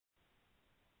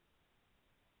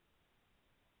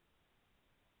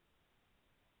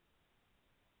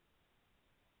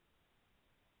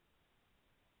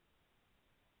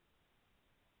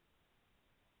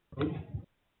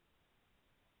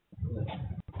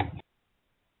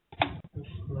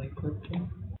my question.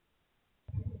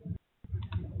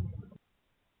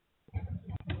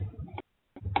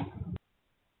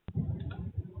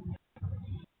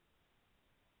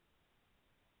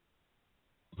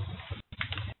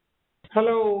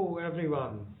 Hello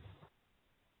everyone.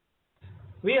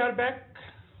 We are back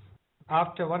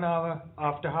after 1 hour,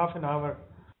 after half an hour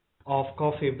of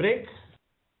coffee break,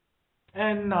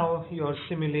 and now your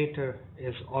simulator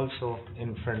is also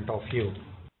in front of you.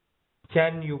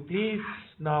 Can you please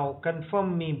now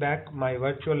confirm me back, my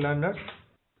virtual learners,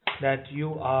 that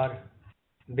you are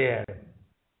there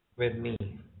with me?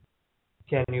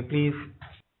 Can you please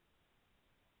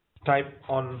type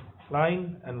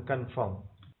online and confirm?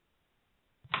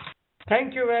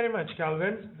 Thank you very much,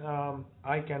 Calvin.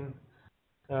 I can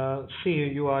see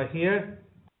you are here.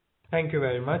 Thank you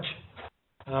very much.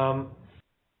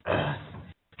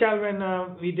 Calvin,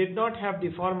 we did not have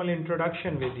the formal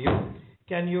introduction with you.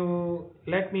 Can you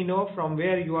let me know from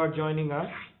where you are joining us?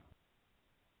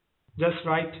 Just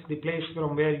write the place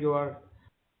from where you are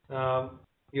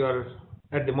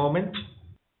at the moment.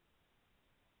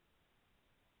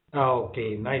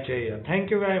 Okay, Nigeria.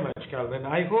 Thank you very much, Calvin.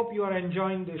 I hope you are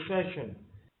enjoying this session.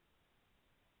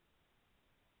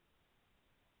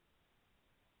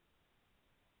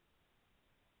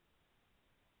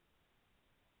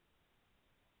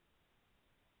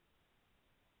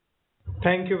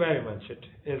 Thank you very much. It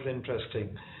is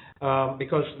interesting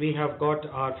because we have got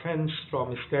our friends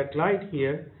from Scratlight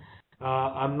here.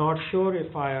 I'm not sure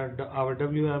if our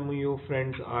WMU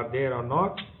friends are there or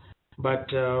not,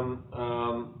 but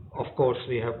of course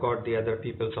we have got the other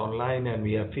peoples online and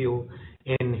we have few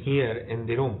in here in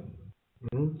the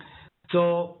room.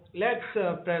 So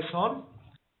let's press on.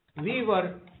 We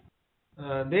were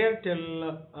there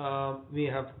till we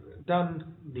have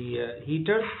done the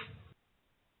heaters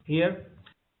here,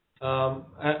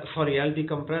 LD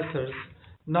compressors.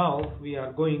 Now we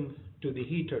are going to the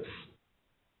heaters.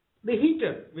 The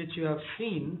heater which you have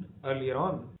seen earlier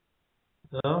on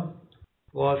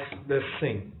was this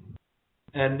thing,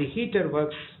 and the heater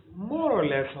works more or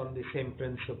less on the same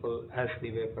principle as the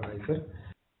vaporizer,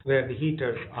 where the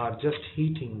heaters are just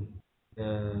heating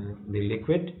the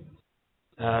liquid,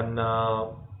 and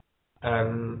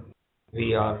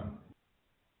we are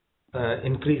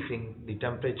increasing the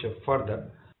temperature further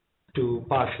to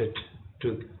pass it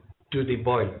to the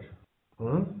boiler.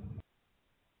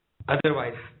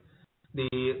 Otherwise,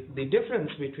 the difference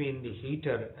between the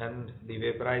heater and the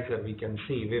vaporizer, we can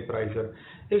see vaporizer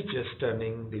is just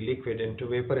turning the liquid into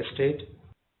vapor state,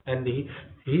 and the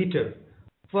heater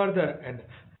further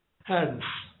enhances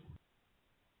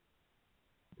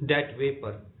that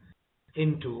vapor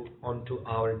onto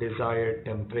our desired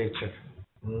temperature.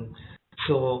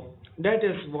 So that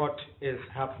is what is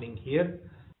happening here.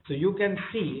 So you can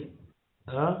see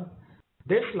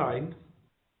this line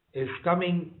is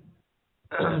coming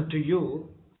to you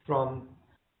from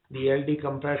the LD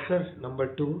compressor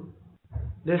number 2.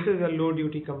 This is a low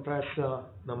duty compressor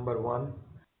number 1.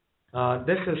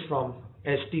 This is from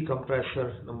HD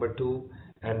compressor number 2,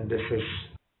 and this is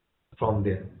from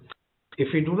there.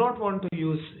 If we do not want to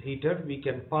use heater, we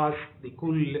can pass the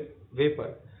cool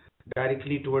vapor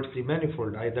directly towards the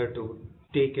manifold, either to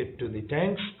take it to the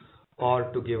tanks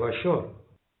or to give ashore.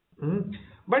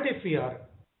 But if we are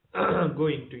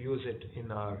going to use it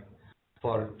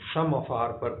for some of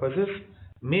our purposes,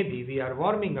 maybe we are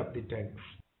warming up the tanks.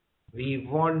 We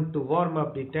want to warm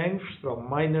up the tanks from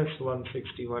minus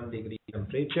 161 degree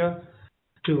temperature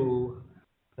to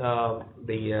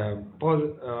the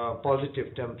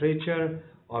positive temperature,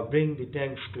 or bring the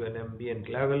tanks to an ambient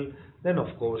level. Then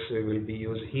of course we will be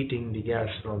heating the gas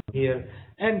from here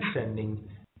and sending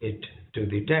it to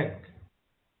the tank.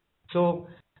 So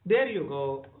there you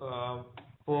go,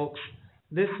 folks.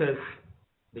 This is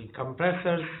the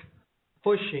compressors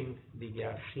pushing the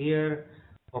gas here.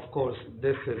 Of course,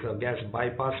 this is a gas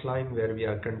bypass line where we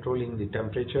are controlling the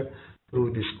temperature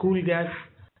through this cool gas,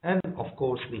 and of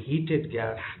course the heated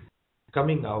gas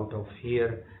coming out of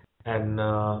here. And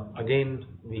again,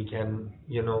 we can,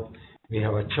 we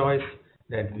have a choice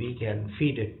that we can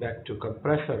feed it back to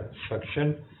compressor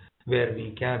suction, where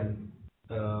we can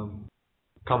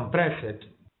compress it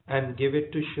and give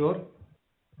it to shore,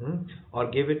 or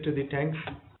give it to the tanks,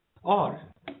 or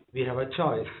we have a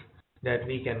choice that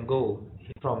we can go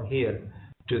from here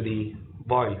to the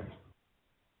boiler.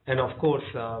 And of course,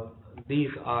 these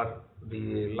are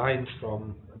the lines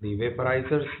from the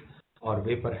vaporizers or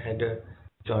vapor header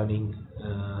joining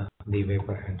the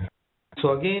vapor header.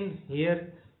 So again,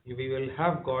 here we will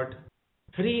have got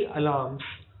 3 alarms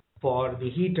for the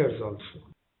heaters also.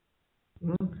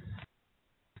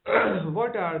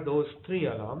 What are those three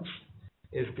alarms?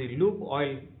 Is the loop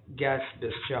oil gas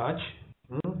discharge,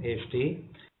 HT,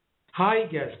 high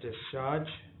gas discharge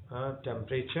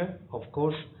temperature, of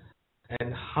course,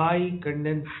 and high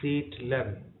condensate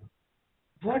level.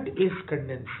 What is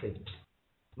condensate?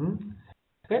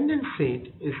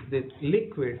 Condensate is the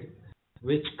liquid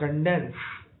which condenses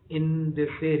in this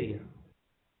area.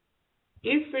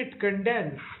 If it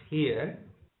condenses here,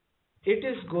 it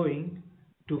is going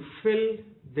to fill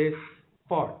this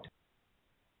pot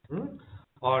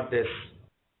or this.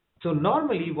 So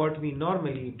normally what we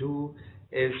normally do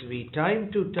is we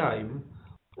time to time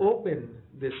open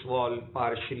this wall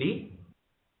partially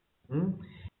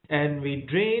and we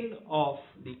drain off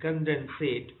the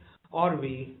condensate or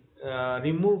we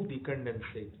remove the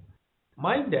condensate.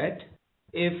 Mind that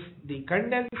if the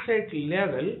condensate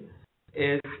level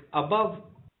is above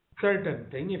certain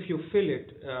thing, if you fill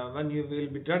it when you will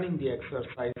be running the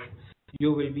exercise,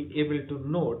 you will be able to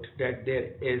note that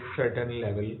there is certain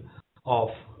level of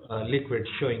liquid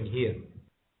showing here.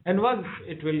 And once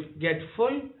it will get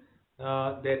full,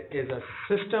 there is a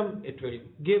system, it will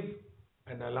give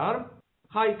an alarm,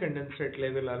 high condensate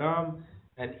level alarm,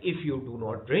 and if you do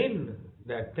not drain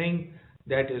that thing,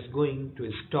 that is going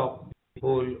to stop the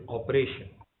whole operation.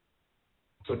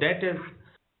 So that is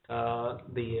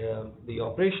the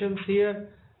operations here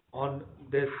on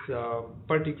this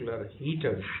particular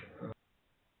heaters.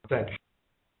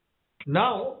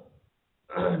 Now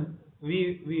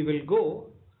we will go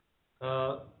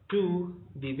to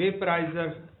the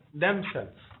vaporizer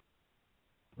themselves.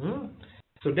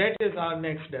 So that is our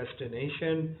next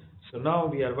destination. So now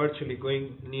we are virtually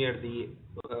going near the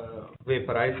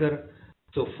vaporizer.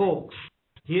 So folks,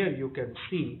 here you can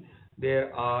see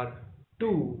there are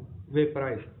two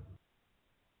vaporizers.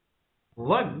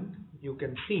 One you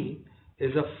can see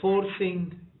is a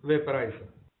forcing vaporizer.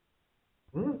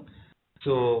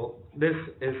 So this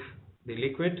is the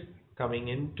liquid coming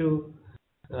into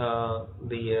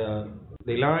the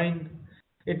line.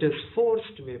 It is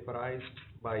forced vaporized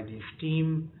by the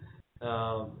steam.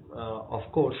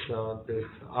 Of course, this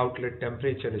outlet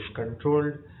temperature is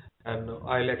controlled, and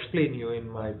I'll explain you in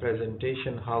my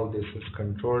presentation how this is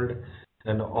controlled.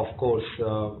 And of course,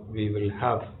 we will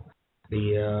have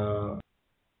the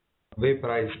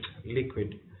vaporized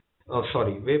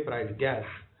vaporized gas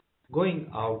going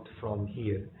out from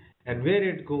here, and where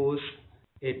it goes,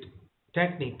 it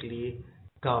technically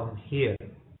come here.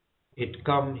 It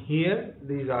come here.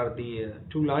 These are the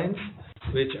two lines,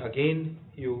 which again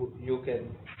you can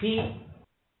see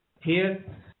here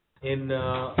in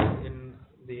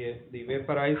the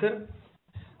vaporizer.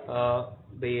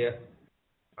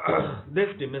 This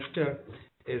demister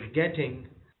is getting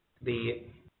the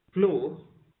flow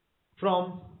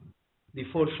from the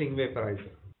forcing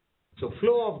vaporizer. So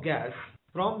flow of gas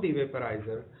from the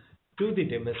vaporizer to the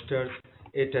demisters,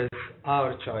 it is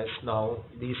our choice now.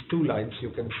 These two lines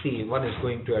you can see, one is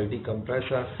going to LD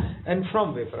compressor, and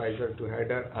from vaporizer to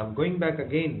header. I'm going back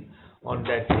again on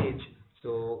that page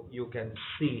so you can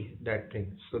see that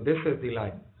thing. So this is the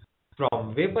line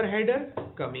from vapor header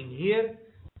coming here,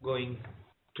 going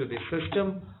to the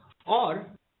system, or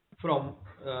from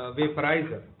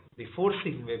vaporizer, the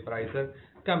forcing vaporizer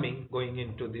going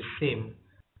into the same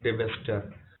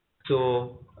demister.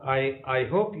 So I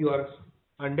hope you are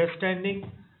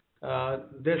understanding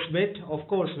this bit. Of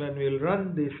course, when we will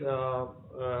run this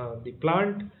the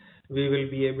plant, we will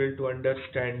be able to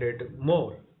understand it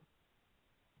more.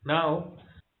 Now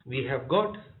we have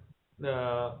got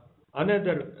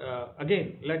another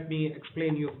again, let me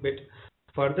explain you a bit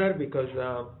further, because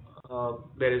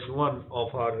there is one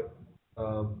of our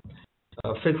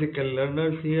physical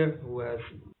learners here who has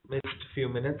missed few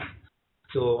minutes.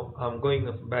 So I'm going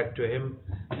back to him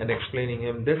and explaining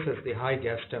him. This is the high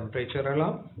gas temperature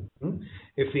alarm.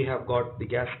 If we have got the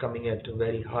gas coming at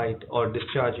very high or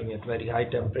discharging at very high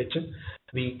temperature,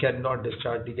 we cannot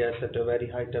discharge the gas at a very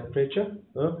high temperature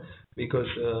because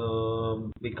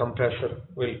the compressor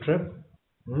will trip.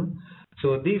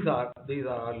 So these are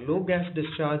low gas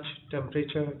discharge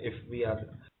temperature. If we are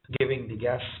giving the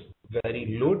gas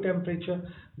very low temperature,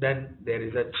 then there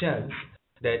is a chance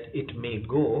that it may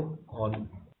go on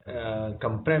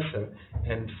compressor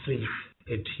and freeze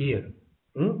it here.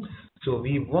 So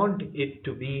we want it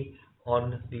to be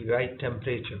on the right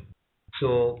temperature.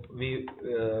 So we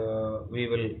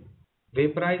will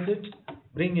vaporize it,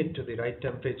 bring it to the right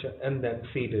temperature, and then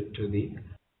feed it to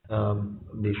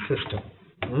the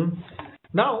system.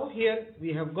 Now here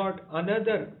we have got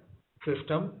another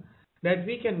system that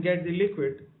we can get the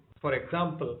liquid. For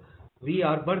example, we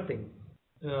are berthing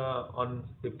on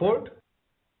the port.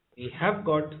 We have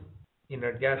got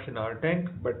inert gas in our tank,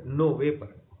 but no vapor.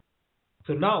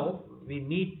 So now we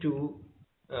need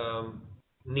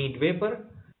vapor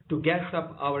to gas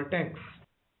up our tanks.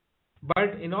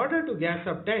 But in order to gas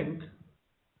up tank,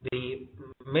 the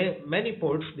many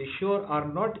ports, they sure are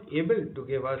not able to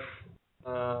give us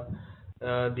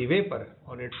the vapor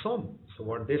on its own. So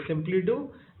what they simply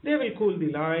do, they will cool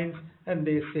the lines and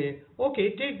they say,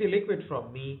 okay, take the liquid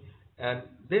from me, and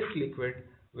this liquid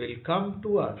will come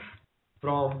to us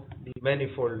from the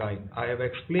manifold line. I have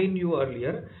explained you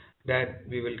earlier that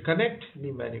we will connect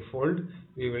the manifold,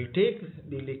 we will take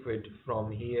the liquid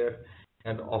from here,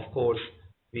 and of course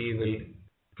we will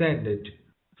send it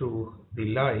through the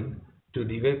line to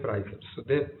the vaporizer. So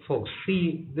there, folks,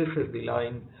 see, this is the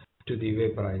line to the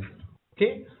vaporizer.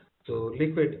 Okay, so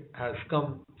liquid has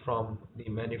come from the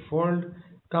manifold,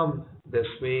 come this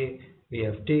way, we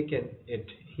have taken it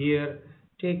here,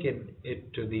 taken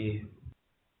it to the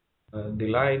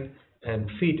line and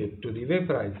feed it to the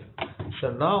vaporizer.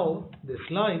 So now this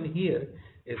line here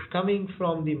is coming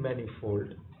from the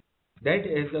manifold. That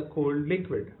is a cold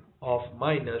liquid of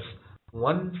minus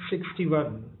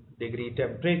 161 degree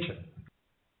temperature.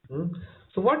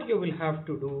 So what you will have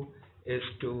to do is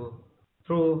to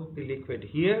throw the liquid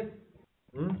here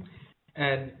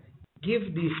and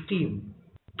give the steam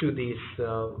to this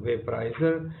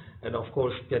vaporizer, and of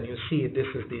course, can you see, this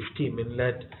is the steam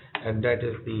inlet and that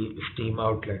is the steam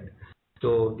outlet.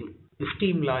 So the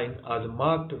steam line are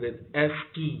marked with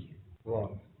ST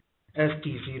valve.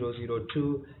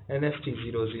 ST002 and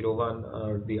ST001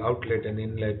 are the outlet and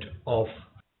inlet of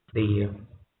the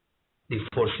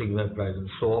forcing vaporizer.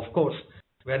 So of course,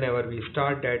 whenever we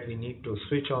start that, we need to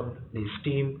switch on the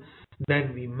steam.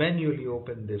 Then we manually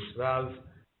open this valve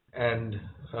and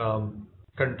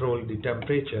control the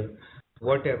temperature,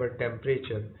 whatever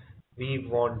temperature we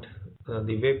want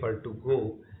the vapor to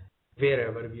go,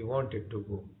 wherever we want it to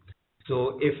go.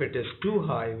 So if it is too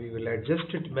high, we will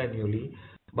adjust it manually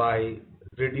by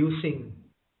reducing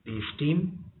the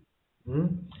steam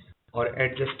or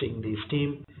adjusting the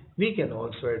steam. We can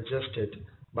also adjust it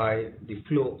by the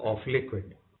flow of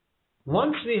liquid.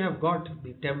 Once we have got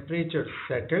the temperature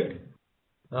settled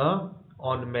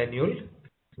on manual,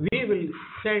 we will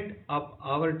set up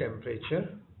our temperature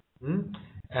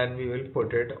and we will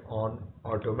put it on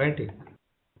automatic.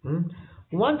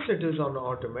 Once it is on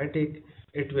automatic,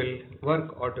 it will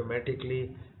work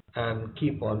automatically and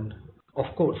keep on. Of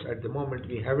course, at the moment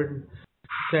we haven't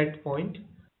set point,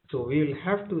 so we will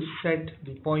have to set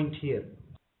the point here.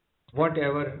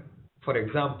 Whatever, for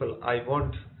example, I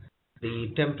want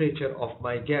the temperature of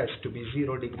my gas to be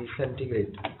 0 degree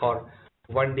centigrade or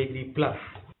 1 degree plus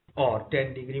or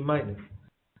 10 degree minus.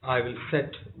 I will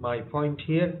set my point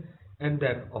here, and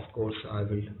then of course I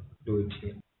will do it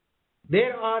here.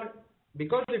 There are,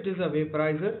 because it is a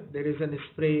vaporizer, there is a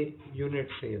spray unit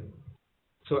here.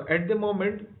 So at the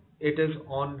moment it is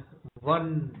on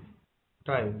 1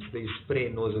 times the spray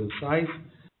nozzle size,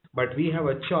 but we have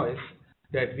a choice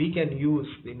that we can use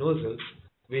the nozzles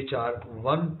which are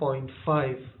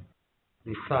 1.5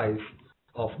 the size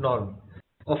of normal.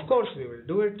 Of course we will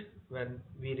do it when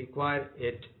we require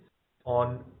it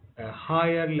on a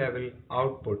higher level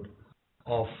output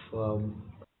of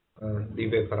the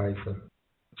vaporizer.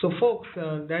 So folks,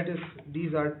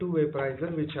 these are two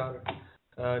vaporizers which are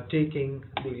taking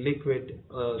the liquid,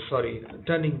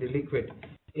 turning the liquid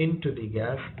into the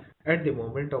gas. At the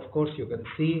moment, of course, you can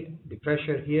see the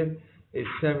pressure here is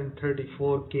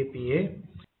 734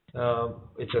 kPa,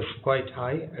 which is quite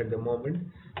high at the moment,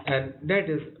 and that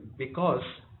is because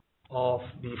of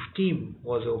the steam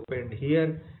was opened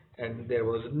here and there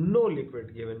was no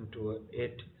liquid given to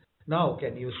it. Now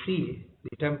can you see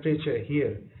the temperature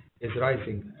here is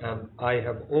rising, and I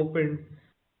have opened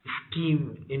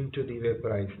steam into the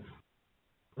vaporizer.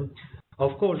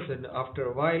 Of course, and after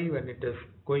a while, when it is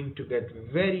going to get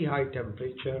very high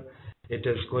temperature, it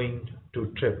is going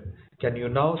to trip. Can you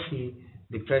now see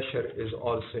the pressure is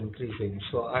also increasing?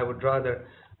 So I would rather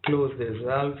close this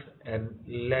valve and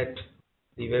let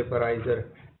the vaporizer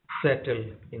settle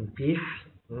in peace.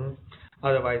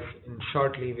 Otherwise,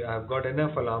 shortly I have got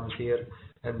enough alarms here,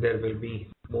 and there will be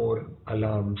more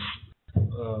alarms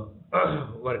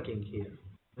working here.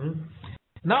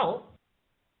 Now,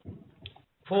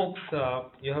 folks,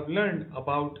 you have learned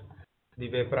about the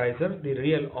vaporizer. The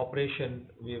real operation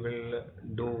we will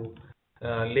do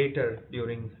later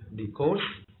during the course,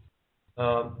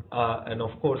 and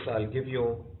of course I'll give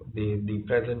you the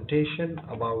presentation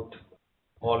about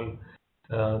all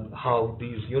how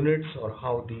these units or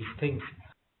how these things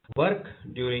work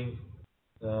during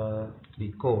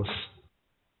the course.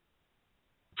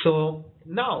 So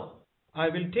now I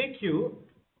will take you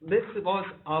this was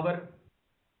our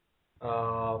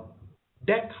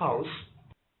deck house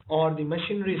or the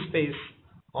machinery space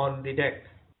on the deck.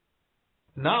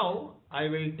 Now I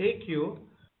will take you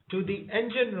to the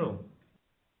engine room.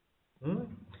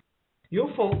 You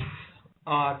folks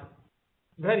are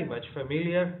very much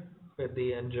familiar with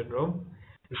the engine room,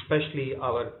 especially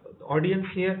our audience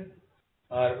here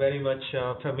are very much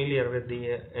familiar with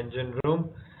the engine room.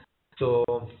 So,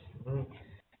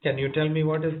 can you tell me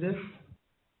what is this?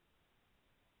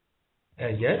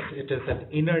 Yes, it is an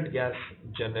inert gas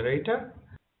generator.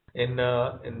 In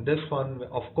this one,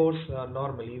 of course,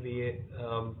 normally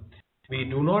we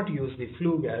do not use the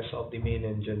flue gas of the main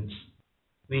engines.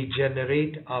 We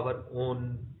generate our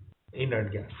own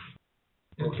inert gas.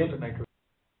 Okay. The nitrogen.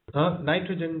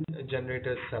 Nitrogen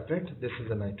generator is separate. This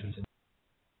is a nitrogen.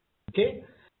 Okay.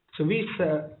 So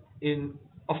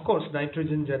of course,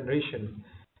 nitrogen generation,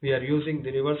 we are using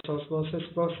the reverse osmosis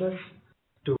process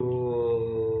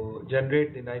to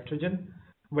generate the nitrogen.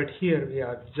 But here we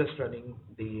are just running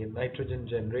the nitrogen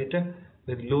generator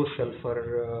with low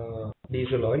sulfur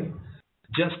diesel oil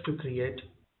just to create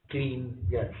clean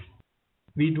gas.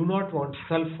 We do not want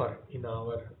sulfur in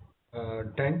our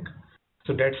tank,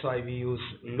 so that's why we use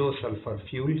low sulfur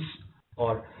fuels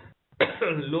or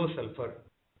low sulfur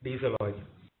diesel oil.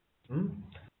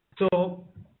 So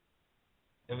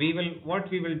what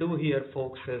we will do here,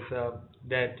 folks, is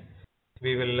that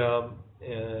we will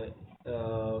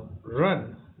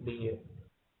run the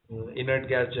inert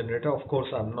gas generator. Of course,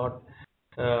 I'm not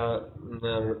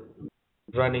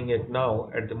running it now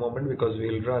at the moment because we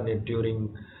will run it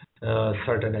during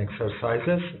certain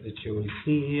exercises which you will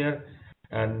see here,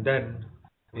 and then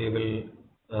we will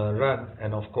run,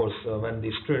 and of course when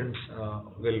the students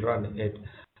will run it.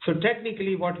 So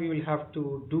technically what we will have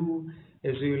to do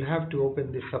is we will have to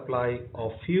open the supply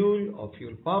of fuel or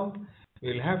fuel pump.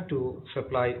 We will have to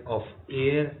supply of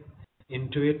air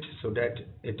into it so that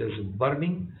it is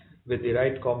burning with the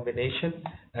right combination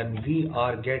and we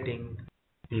are getting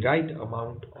the right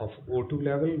amount of O2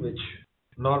 level, which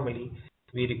normally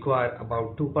we require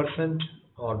about 2%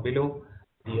 or below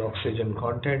the oxygen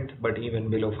content, but even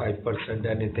below 5%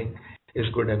 anything is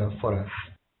good enough for us.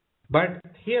 But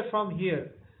from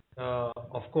here,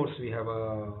 of course, we have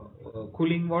a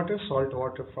cooling water, salt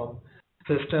water from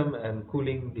system and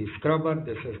cooling the scrubber.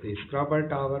 This is the scrubber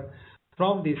tower.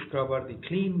 From the scrubber, the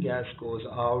clean gas goes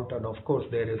out, and of course,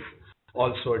 there is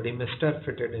also a demister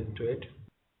fitted into it.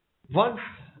 Once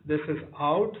this is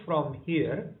out from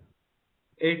here,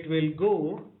 it will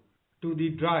go to the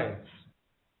dryers.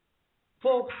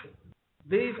 Folks,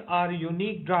 these are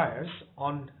unique dryers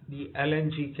on the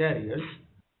LNG carriers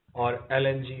or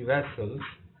LNG vessels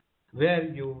where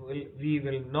we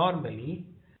will normally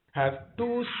have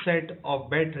two set of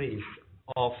batteries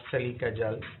of silica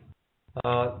gels.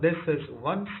 This is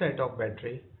one set of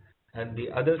battery and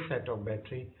the other set of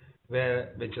battery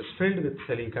which is filled with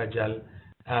silica gel,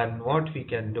 and what we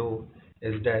can do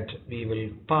is that we will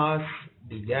pass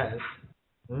the gas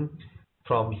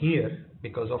from here,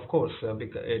 because of course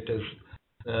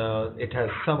it has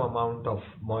some amount of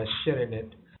moisture in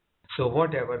it. So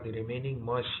whatever the remaining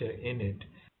moisture in it,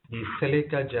 the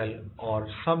silica gel, or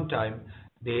sometime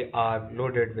they are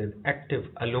loaded with active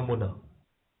alumina.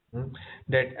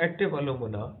 That active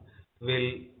alumina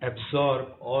will absorb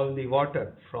all the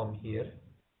water from here,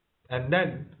 and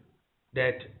then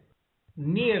that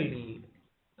nearly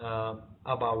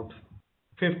about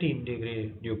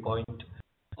 15-degree dew point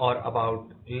or about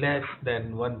less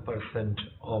than 1%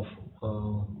 of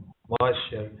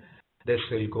moisture, this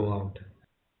will go out.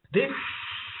 This,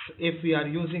 if we are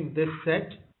using this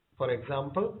set, for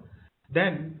example,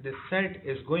 then this set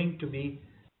is going to be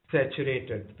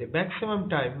saturated. The maximum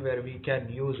time where we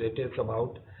can use it is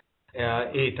about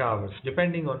 8 hours,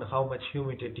 depending on how much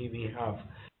humidity we have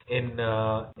in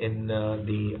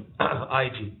the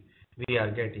IG we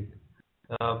are getting.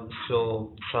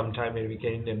 So sometime we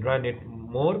can run it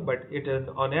more, but it is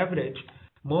on average,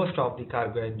 most of the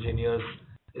cargo engineers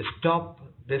stop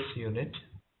this unit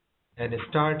and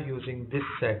start using this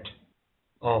set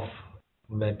of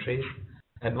batteries,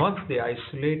 and once they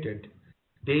isolate it,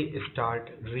 they start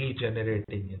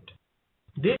regenerating it.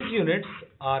 These units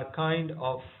are kind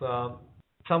of,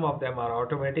 some of them are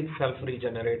automatic,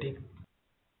 self-regenerating.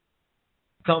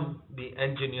 Some the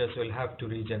engineers will have to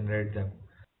regenerate them.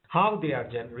 How they are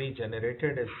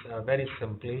regenerated is very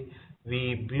simply,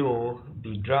 we blow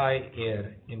the dry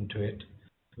air into it,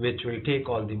 which will take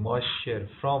all the moisture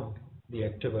from the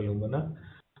active alumina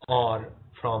or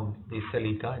from the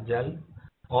silica gel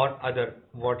or other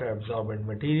water absorbent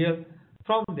material.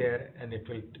 from there, and it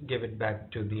will give it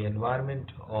back to the environment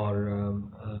or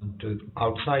to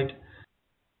outside.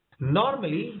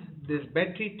 Normally, this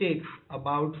battery takes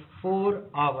about 4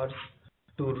 hours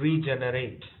to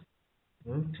regenerate.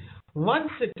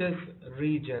 Once it is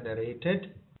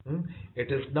regenerated,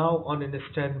 it is now on in a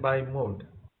standby mode.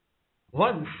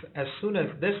 As soon as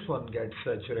this one gets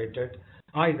saturated,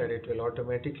 either it will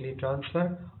automatically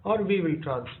transfer or we will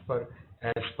transfer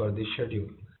as per the schedule.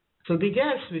 So the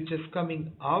gas which is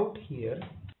coming out here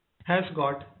has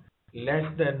got less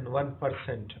than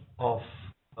 1% of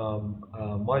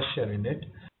moisture in it,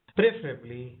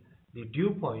 preferably the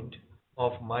dew point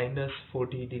of minus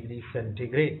 40 degrees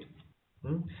centigrade.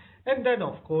 And then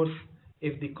of course,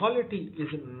 if the quality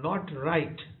is not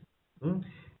right,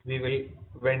 we will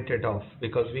vent it off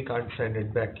because we can't send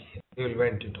it back here. We will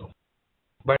vent it off.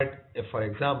 But if, for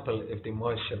example, if the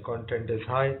moisture content is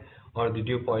high or the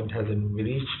dew point hasn't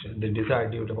reached, the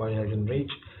desired dew point hasn't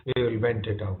reached, we will vent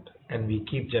it out and we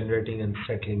keep generating and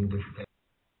settling this thing.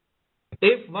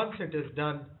 If once it is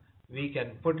done, we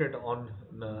can put it on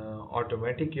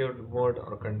automatic mode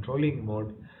or controlling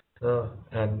mode,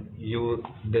 and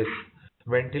this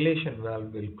ventilation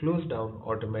valve will close down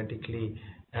automatically,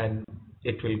 and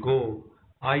it will go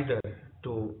either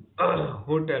to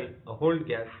hold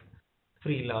gas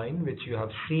free line, which you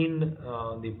have seen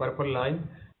the purple line.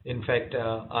 In fact,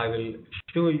 I will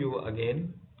show you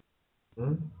again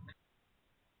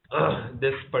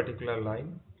this particular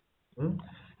line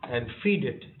and feed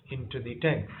it into the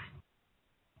tanks.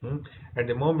 At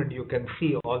the moment you can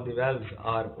see all the valves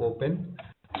are open,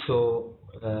 so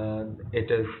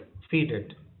it is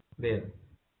feeded there.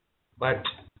 But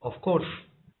of course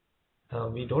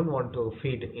we don't want to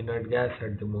feed inert gas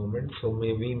at the moment, so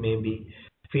we may be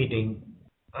feeding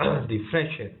the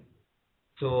fresh air.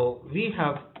 So we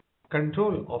have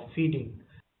control of feeding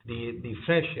the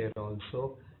fresh air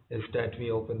also, is that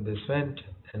we open this vent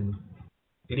and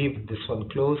leave this one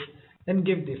closed and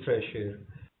give the fresh air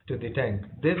to the tank.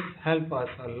 This helps us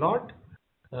a lot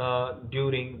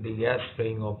during the gas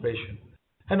spraying operation.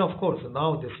 And of course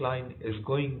now this line is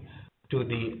going to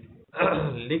the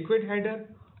liquid header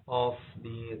of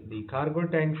the cargo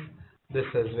tanks. This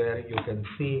is where you can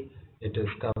see it is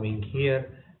coming here,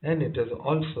 and it is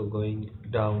also going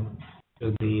down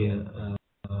to the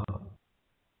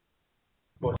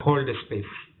hold space.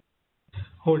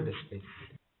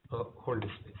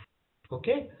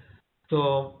 Okay,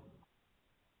 so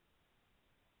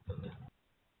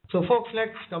folks,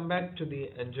 let's come back to the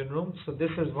engine room. So this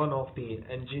is one of the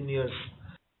engineer's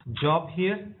job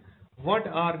here. What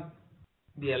are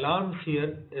the alarms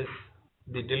here is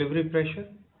the delivery pressure.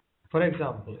 For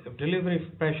example, if delivery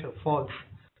pressure falls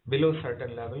below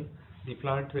certain level, the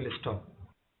plant will stop.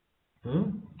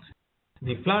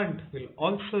 The plant will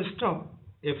also stop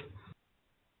if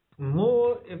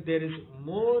there is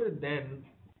more than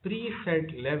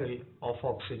preset level of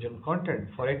oxygen content.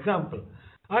 For example,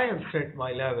 I have set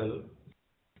my level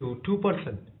to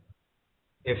 2%.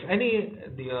 If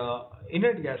the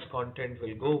inert gas content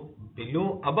will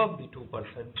go above the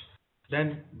 2%,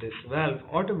 then this valve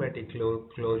automatically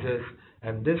closes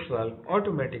and this valve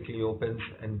automatically opens,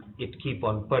 and it keep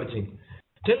on purging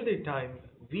till the time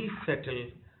we settle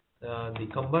the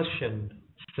combustion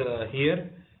here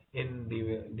in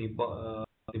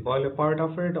the boiler part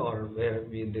of it, or where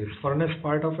this furnace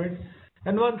part of it.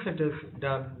 And once it is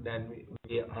done, then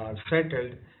we are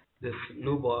settled. This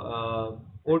lube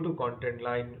O2 content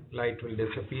light will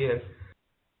disappear,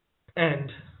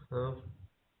 and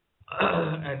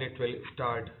it will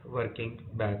start working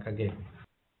back again.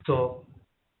 So,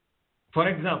 for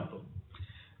example,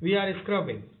 we are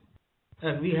scrubbing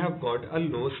and we have got a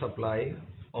low supply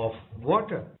of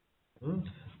water.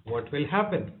 What will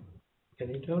happen? Can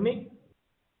you tell me?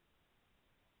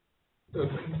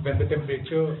 When the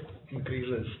temperature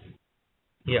increases,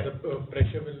 yeah, the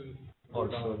pressure will go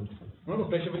down. No,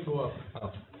 pressure will go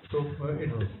up. So it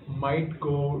might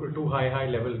go to high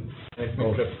level. It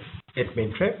may trip. It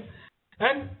may trip.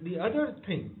 And the other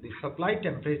thing, the supply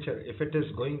temperature, if it is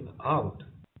going out,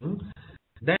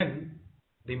 then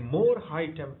the more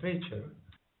high temperature,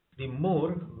 the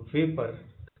more vapor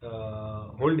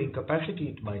holding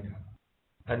capacity it might have.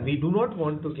 And we do not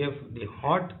want to give the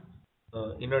hot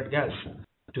inert gas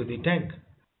to the tank.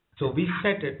 So we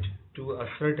set it to a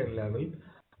certain level.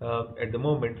 At the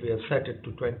moment we have set it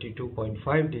to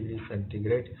 22.5 degrees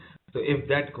centigrade. So if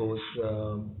that goes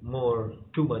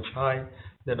too much high,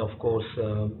 then of course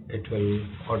it will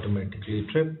automatically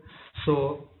trip.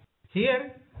 So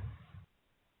here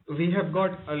we have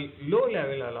got a low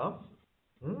level alarm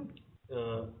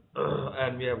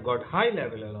and we have got high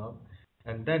level alarm,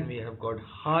 and then we have got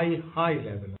high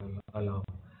level alarm.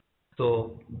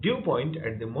 So dew point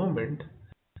at the moment,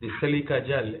 the silica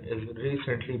gel is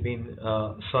recently been,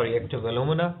 active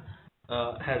alumina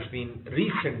has been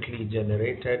recently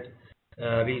regenerated,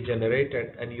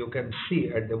 and you can see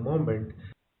at the moment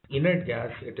inert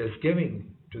gas it is giving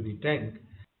to the tank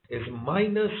is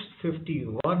minus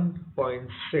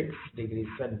 51.6 degrees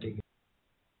centigrade.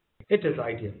 It is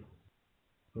ideal.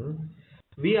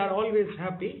 We are always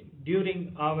happy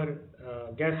during our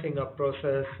gassing up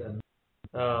process and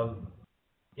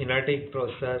inertic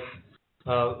process,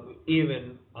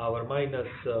 even our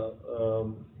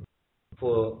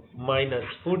for minus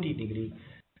 40 degree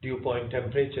dew point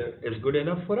temperature is good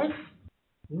enough for us.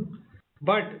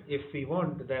 But if we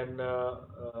want, then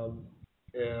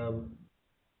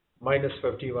minus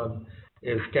 51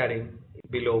 is carrying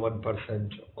below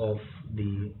 1% of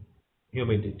the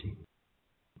humidity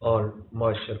or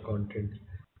moisture content.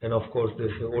 And of course,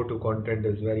 this O2 content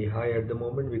is very high at the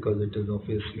moment because it is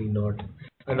obviously not,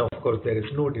 and of course, there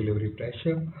is no delivery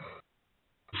pressure.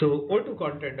 So O2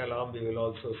 content alarm we will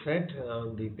also set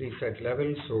the preset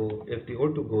level. So if the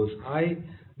O2 goes high,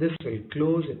 this will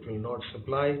close, it will not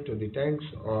supply to the tanks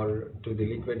or to the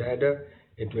liquid header,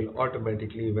 it will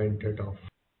automatically vent it off.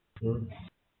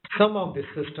 Some of the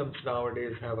systems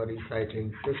nowadays have a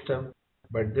recycling system,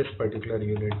 but this particular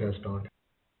unit does not.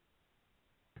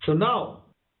 So now,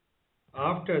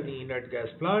 after the inert gas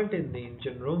plant in the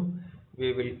engine room,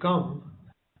 we will come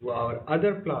to our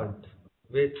other plant,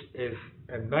 which is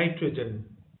a nitrogen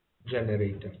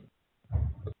generator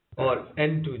or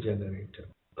N2 generator.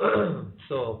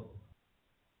 So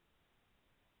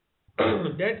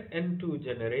that N2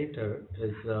 generator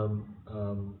is the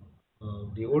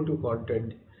O2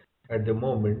 content at the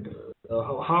moment.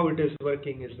 How it is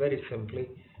working is very simply,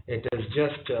 it is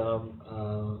just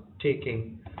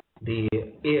taking the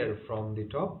air from the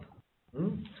top.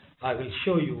 I will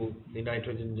show you the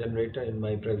nitrogen generator in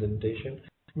my presentation.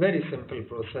 Very simple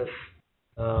process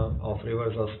of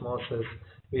reverse osmosis.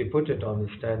 We put it on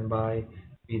standby.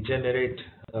 We generate.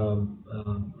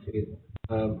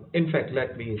 In fact,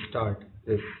 let me start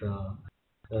this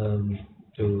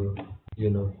to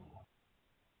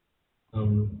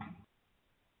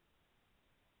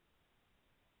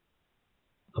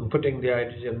I'm putting the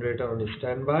hydrogen generator on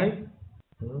standby.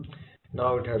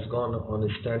 Now it has gone on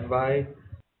standby.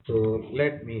 So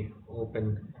let me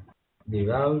open the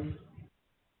valve.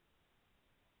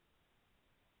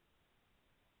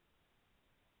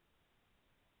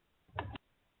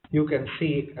 You can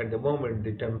see at the moment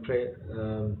the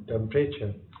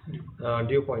temperature,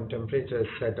 dew point temperature is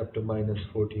set up to minus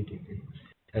 40 degrees.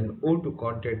 And O2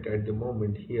 content at the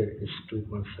moment here is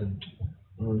 2%.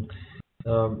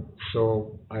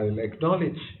 So I will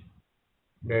acknowledge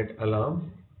that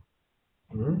alarm.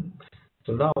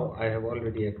 So now I have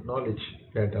already acknowledged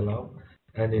that alarm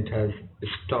and it has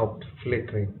stopped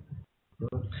flickering.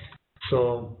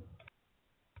 So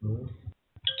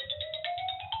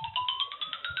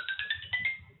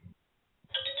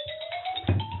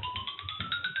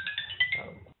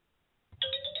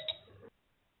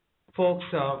folks,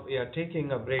 we are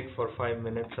taking a break for 5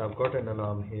 minutes. I've got an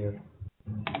alarm here.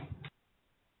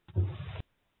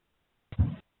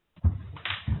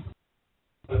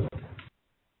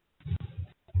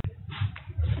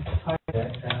 Hi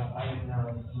there, I'm in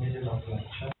the middle of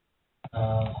lecture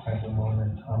at the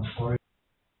moment. I'm sorry.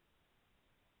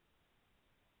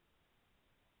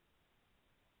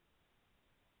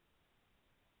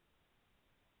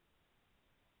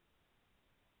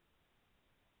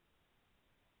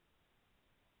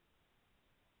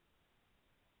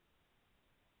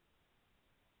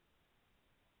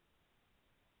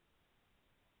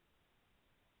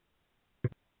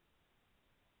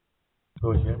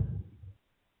 Go here.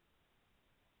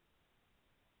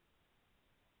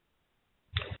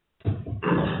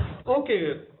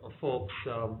 Okay, folks,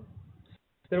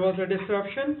 there was a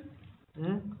disruption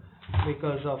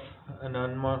because of an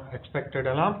unexpected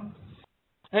alarm.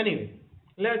 Anyway,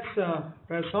 let's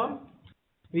press on.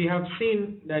 We have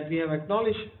seen that we have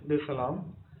acknowledged this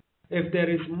alarm. If there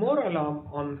is more alarm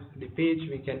on the page,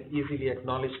 we can easily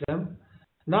acknowledge them.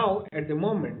 Now, at the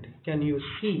moment, can you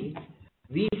see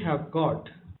we have got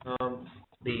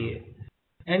the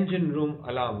engine room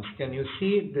alarms. Can you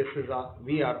see this is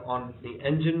we are on the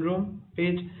engine room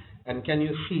page, and can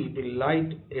you see the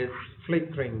light is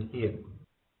flickering here?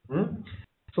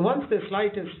 So once this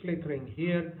light is flickering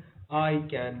here, I'm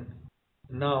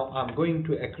going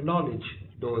to acknowledge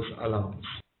those alarms.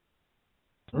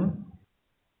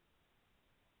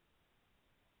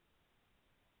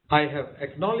 I have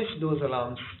acknowledged those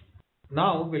alarms.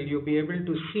 Now will you be able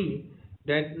to see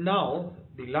that now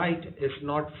the light is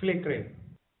not flickering.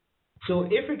 So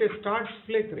if it starts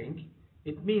flickering,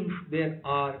 it means there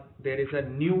is a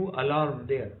new alarm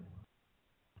there.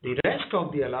 The rest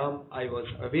of the alarm I was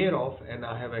aware of, and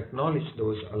I have acknowledged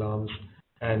those alarms,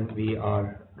 and we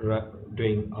are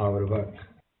doing our work.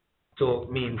 So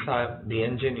means the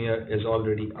engineer is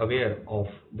already aware of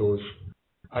those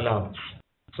alarms.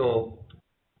 So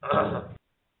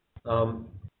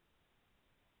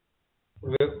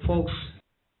folks,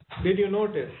 did you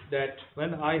notice that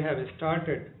when I have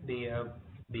started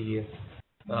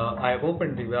I have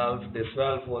opened the valve, this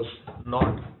valve was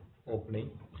not opening,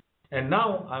 and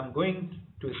now I'm going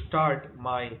to start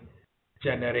my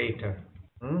generator.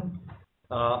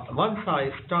 Once I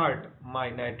start my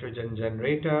nitrogen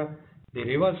generator, the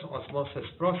reverse osmosis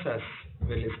process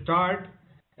will start,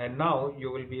 and now you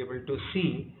will be able to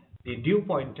see the dew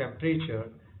point temperature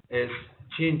is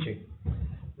changing.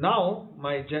 Now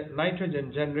my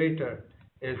nitrogen generator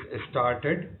is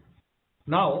started.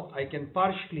 Now I can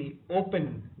partially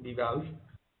open the valve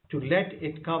to let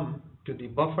it come to the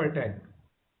buffer tank.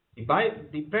 By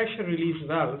the pressure release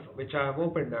valve, which I have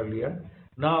opened earlier,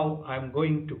 now I'm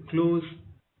going to close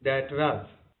that valve.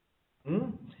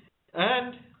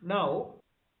 And now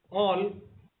all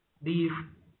these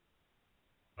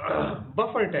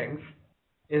buffer tanks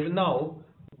is now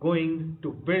going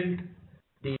to build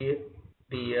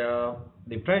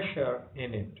the pressure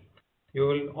in it. You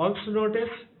will also notice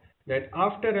that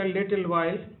after a little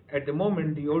while, at the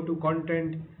moment the O2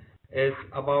 content is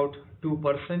about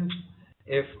 2%.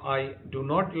 If I do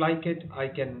not like it, I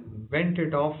can vent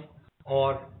it off,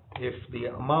 or if the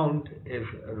amount is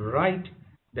right,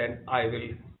 then I will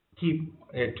keep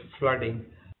it flooding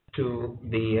to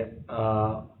the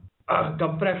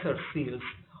compressor seals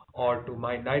or to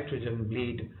my nitrogen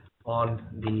bleed on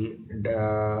the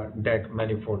deck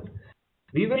manifold.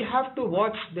 We will have to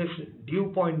watch this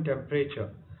dew point temperature.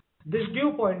 This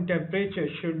dew point temperature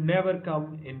should never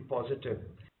come in positive.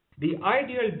 The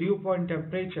ideal dew point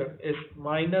temperature is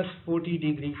minus 40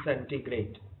 degrees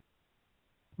centigrade.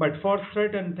 But for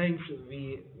certain things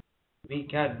we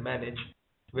can manage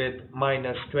with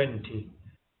minus 20.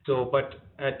 So, but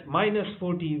at minus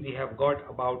 40 we have got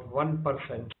about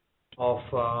 1% of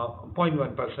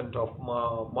 0.1% of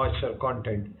moisture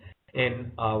content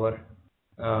in our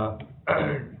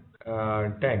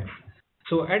tanks.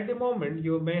 So at the moment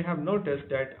you may have noticed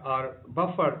that our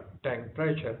buffer tank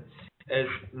pressure is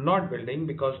not building,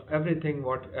 because everything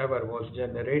whatever was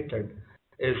generated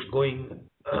is going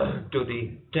to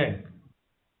the tank.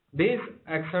 These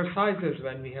exercises,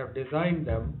 when we have designed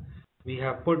them, we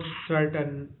have put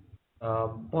certain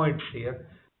points here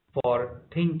for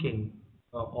thinking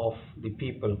of the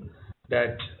people,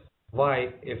 that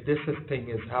why, if this thing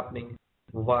is happening,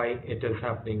 why it is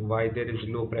happening, why there is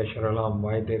low pressure alarm,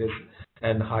 why there is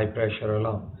an high pressure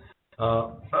alarm.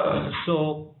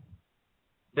 So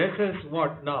this is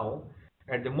what now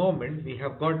at the moment we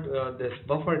have got this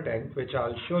buffer tank, which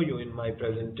I'll show you in my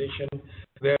presentation,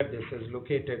 where this is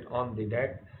located on the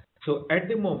deck. So at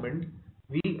the moment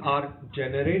we are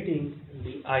generating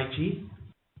the IG.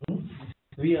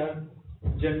 We are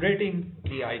generating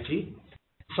the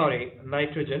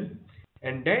nitrogen,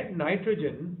 and that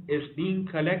nitrogen is being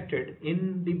collected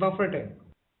in the buffer tank.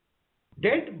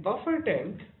 That buffer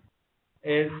tank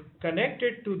is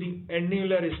connected to the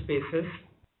annular spaces.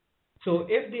 So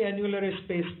if the annular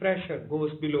space pressure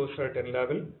goes below certain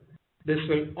level, this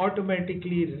will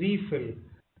automatically refill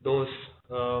those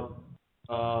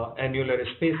annular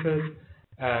spaces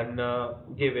and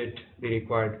give it the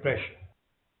required pressure.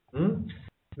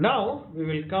 Now we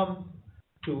will come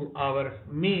to our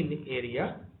main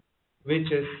area,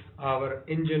 which is our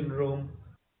engine room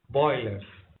boilers.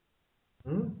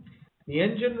 The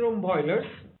engine room boilers,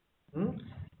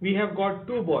 we have got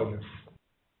two boilers,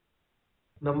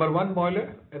 number 1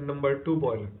 boiler and number 2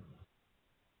 boiler,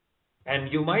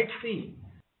 and you might see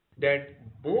that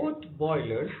both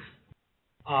boilers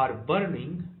are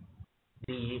burning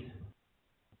the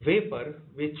vapor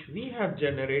which we have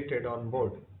generated on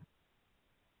board.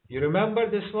 You remember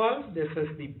this valve? This is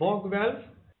the BOG valve,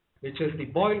 which is the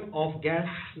boil off gas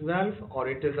valve, or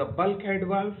it is a bulkhead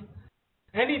valve.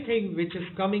 Anything which is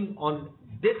coming on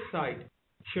this side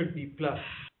should be plus,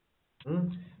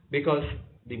 because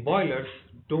the boilers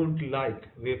don't like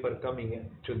vapor coming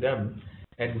to them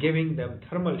and giving them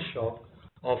thermal shock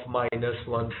of minus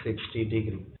 160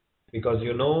 degree, because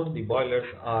you know the boilers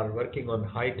are working on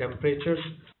high temperatures.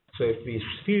 So if we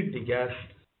feed the gas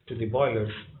to the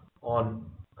boilers on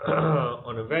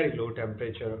a very low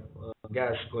temperature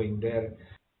gas going there,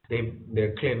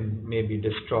 their kiln may be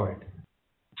destroyed.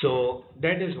 So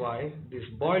that is why this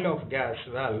boil off gas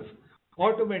valve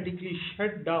automatically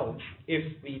shut down if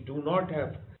we do not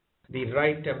have the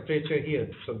right temperature here.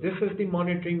 So this is the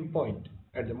monitoring point.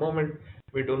 At the moment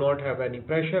we do not have any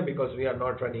pressure because we are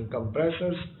not running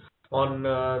compressors on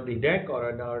the deck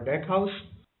or in our deck house.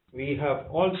 We have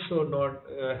also not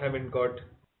haven't got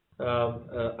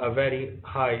a very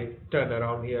high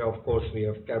turnaround here. Of course we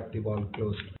have kept the valve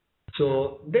closed.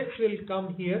 So this will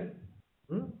come here.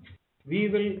 We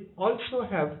will also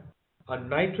have a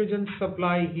nitrogen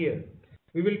supply here.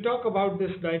 We will talk about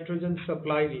this nitrogen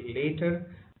supply later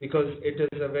because it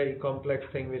is a very complex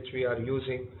thing which we are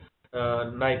using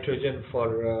nitrogen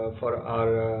for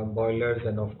our boilers,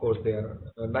 and of course their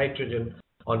nitrogen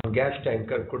on gas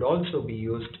tanker could also be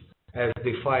used as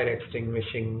the fire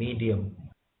extinguishing medium.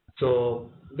 So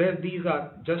these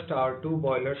are just our two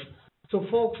boilers. So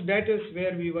folks, that is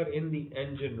where we were in the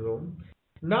engine room.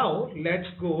 Now let's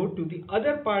go to the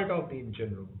other part of the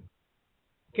engine room.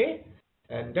 Okay,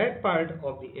 and that part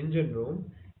of the engine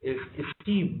room is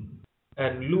steam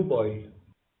and lube oil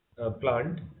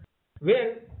plant,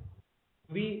 where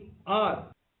we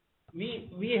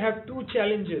have two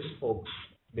challenges, folks,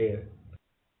 there.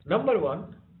 Number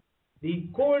one, the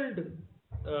cold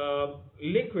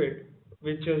liquid,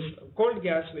 which is cold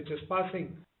gas, which is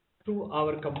passing through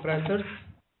our compressors,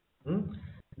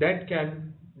 that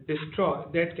can destroy,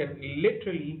 that can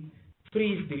literally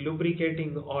freeze the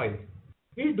lubricating oil.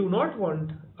 We do not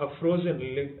want a frozen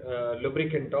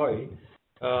lubricant oil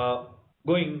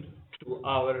going to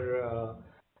our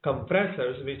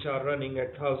compressors, which are running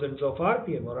at thousands of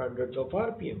RPM or hundreds of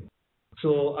RPM.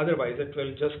 So otherwise it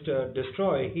will just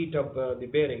heat up the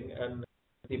bearing, and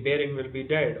the bearing will be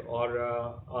dead, or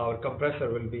our compressor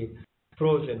will be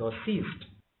frozen or seized.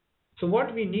 So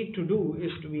what we need to do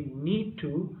is we need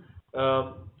to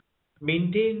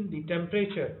maintain the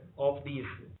temperature of these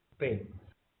things.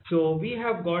 So we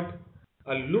have got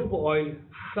a lube oil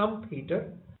sump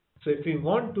heater. So if we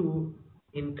want to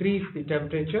increase the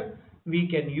temperature, we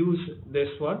can use this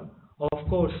one. Of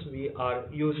course, we are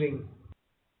using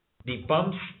the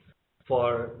pumps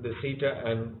for the heater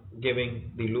and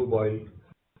giving the lube oil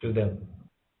to them.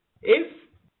 If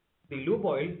the lube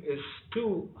oil is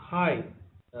too high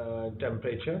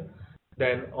temperature,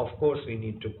 then of course we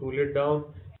need to cool it down,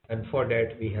 and for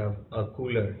that we have a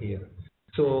cooler here.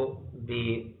 So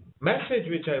the message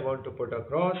which I want to put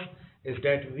across is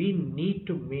that we need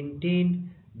to maintain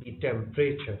the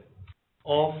temperature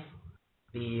of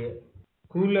the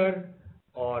cooler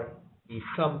or the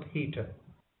sump heater.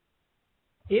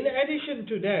 In addition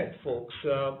to that, folks,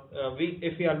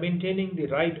 if we are maintaining the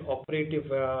right operative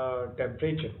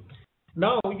temperature,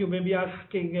 now you may be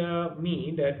asking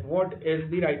me that what is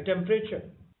the right temperature?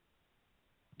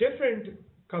 Different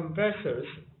compressors,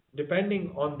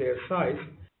 depending on their size.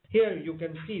 Here you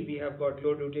can see we have got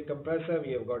low duty compressor,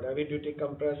 we have got heavy duty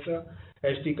compressor,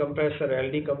 HD compressor,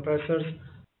 LD compressors.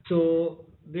 So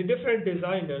the different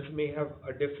designers may have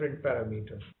a different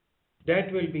parameters.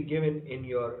 That will be given in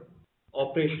your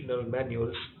operational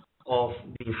manuals of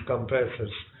these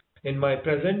compressors. In my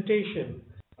presentation,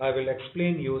 I will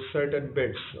explain you certain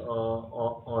bits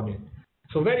on it.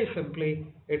 So very simply,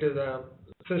 it is a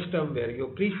system where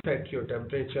you preset your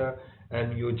temperature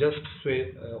and you just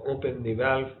open the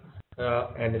valve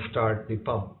and start the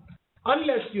pump.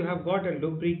 Unless you have got a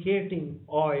lubricating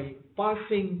oil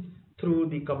passing through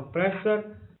the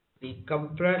compressor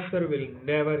will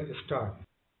never start.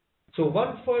 So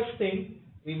one first thing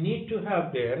we need to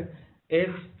have there is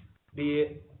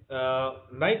the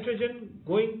nitrogen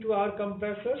going to our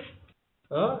compressors,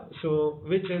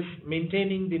 which is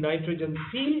maintaining the nitrogen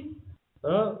seal,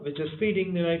 which is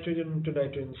feeding the nitrogen to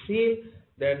nitrogen seal.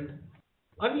 Then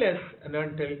unless and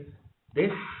until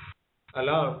this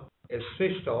alarm is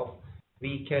switched off,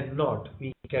 we cannot,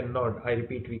 I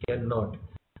repeat, we cannot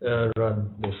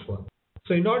run this one.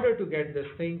 So in order to get this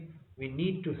thing, we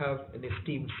need to have a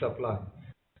steam supply.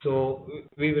 So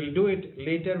we will do it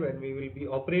later when we will be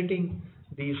operating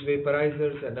these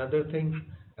vaporizers and other things.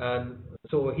 And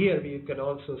so here we can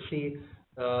also see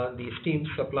the steam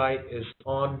supply is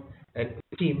on, and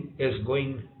steam is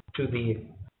going to the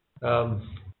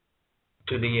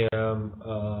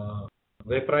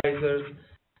vaporizers,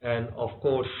 and of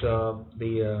course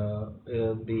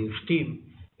the steam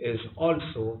is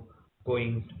also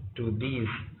going to these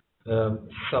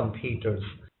sump heaters.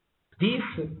 These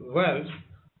valves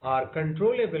are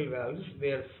controllable valves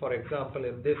where, for example,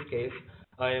 in this case,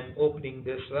 I am opening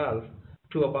this valve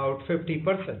to about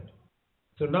 50%.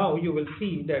 So now you will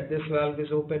see that this valve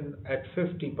is open at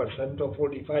 50% or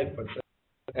 45%,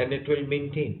 and it will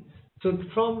maintain. So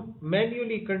from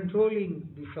manually controlling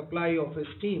the supply of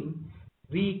steam,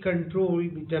 we control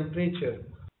the temperature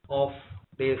of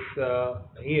this the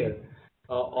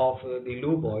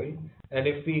lube oil, and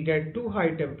if we get too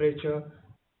high temperature,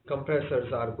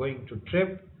 compressors are going to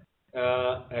trip,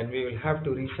 and we will have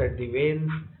to reset the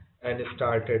vanes and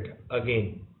start it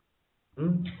again.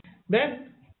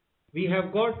 Then we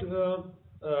have got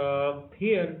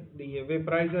here the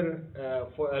vaporizer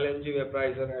for LNG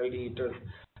vaporizer, LD heaters,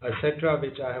 etc.,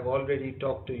 which I have already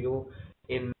talked to you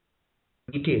in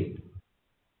detail.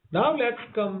 Now let's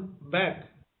come back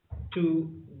to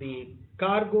the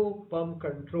cargo pump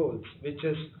controls, which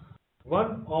is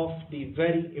one of the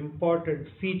very important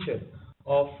feature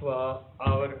of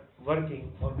our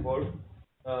working on board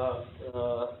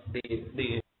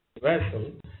the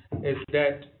vessel, is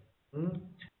that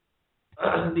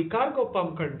the cargo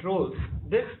pump controls,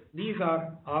 these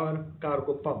are our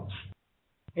cargo pumps.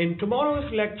 In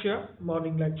tomorrow's lecture,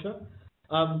 morning lecture,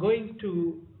 I'm going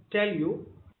to tell you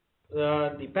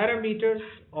the parameters,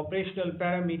 operational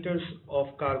parameters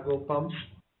of cargo pumps.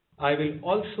 I will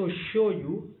also show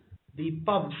you the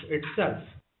pumps itself,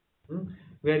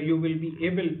 where you will be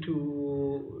able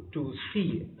to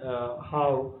see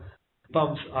how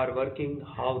pumps are working,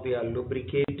 how they are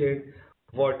lubricated,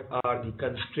 what are the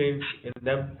constraints in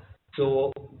them.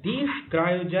 So these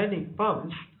cryogenic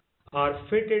pumps are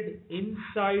fitted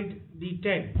inside the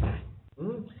tank.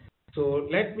 So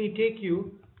let me take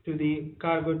you to the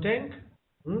cargo tank.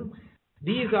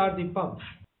 These are the pumps.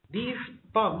 These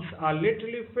pumps are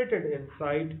literally fitted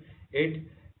inside it,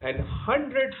 and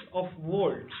hundreds of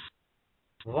volts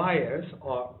wires,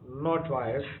 or not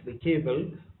wires, the cable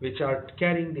which are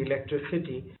carrying the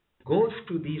electricity goes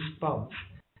to these pumps,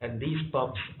 and these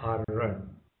pumps are run.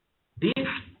 These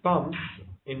pumps,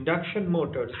 induction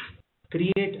motors,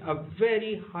 create a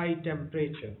very high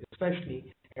temperature,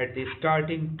 especially at the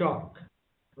starting torque.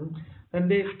 And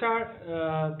they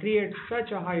create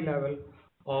such a high level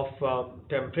of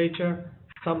temperature,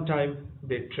 sometimes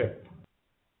they trip.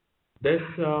 This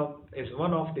is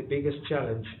one of the biggest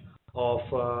challenge of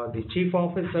the chief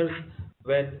officers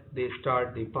when they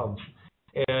start the pumps.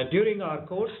 During our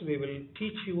course, we will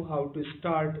teach you how to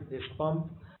start this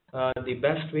pump the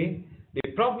best way.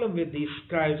 The problem with these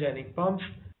cryogenic pumps,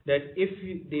 that if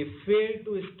they fail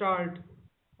to start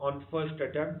on first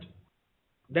attempt,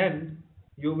 then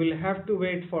you will have to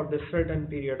wait for the certain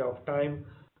period of time.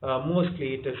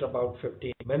 Mostly it is about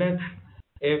 15 minutes.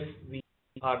 If we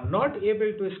are not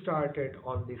able to start it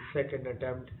on the second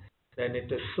attempt, then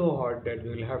it is so hot that we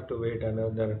will have to wait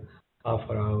another half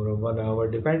an hour or 1 hour,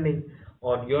 depending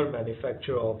on your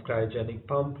manufacturer of cryogenic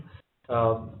pump.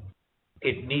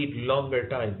 It need longer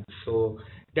time. So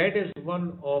that is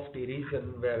one of the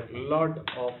reason where a lot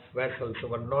of vessels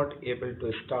were not able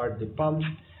to start the pumps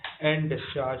and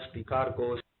discharge the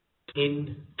cargoes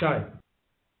in time.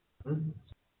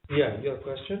 Yeah, your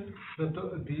question?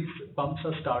 So these pumps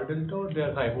are started or they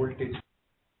are high voltage?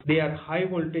 They are high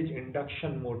voltage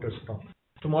induction motors pumps.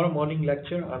 Tomorrow morning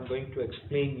lecture, I'm going to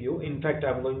explain you. In fact,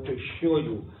 I'm going to show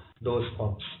you those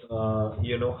pumps.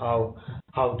 You know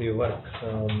how they work.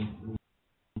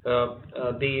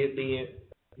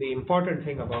 The important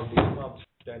thing about these pumps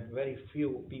is that very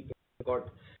few people got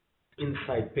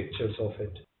inside pictures of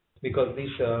it, because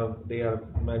these they are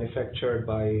manufactured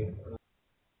by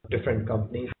different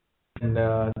companies, and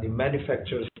the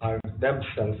manufacturers are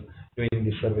themselves doing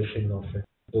the servicing of it.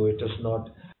 So it is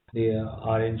not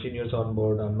our engineers on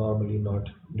board are normally not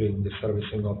doing the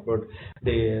servicing of board.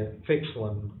 They fix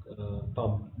one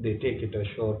pump, they take it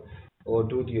ashore or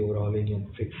do the overhauling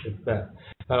and fix it back.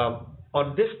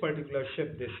 On this particular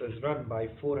ship, this is run by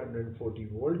 440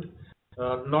 volt,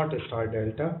 not a star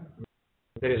delta.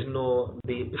 There is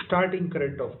the starting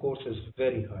current, of course, is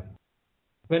very high.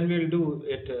 When we'll do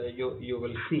it, you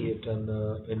will see it.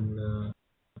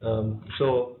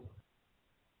 So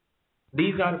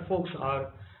these are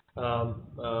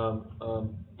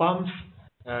pumps,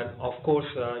 and of course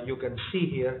you can see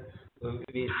here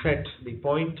we set the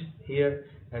point here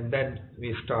and then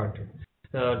we start.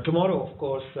 Tomorrow, of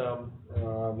course,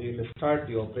 we will start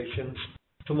the operations.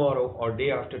 Tomorrow or day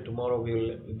after tomorrow, we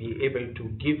will be able to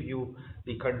give you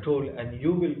the control, and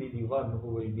you will be the one who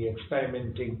will be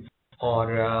experimenting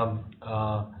or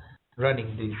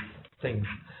running these things.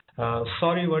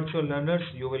 Sorry, virtual learners,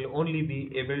 you will only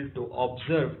be able to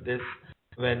observe this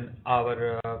when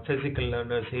our physical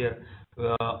learners here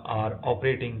are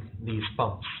operating these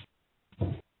pumps.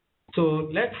 So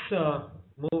let's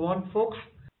move on, folks.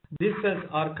 This is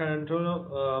our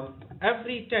control.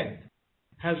 Every tank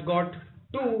has got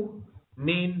two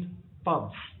main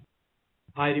pumps.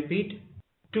 I repeat,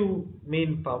 two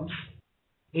main pumps.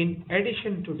 In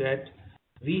addition to that,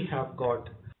 we have got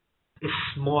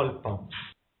small pumps.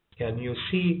 Can you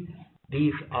see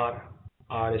these are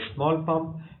our small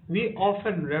pump? We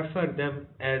often refer them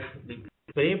as the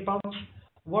spray pumps.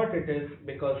 What it is,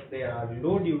 because they are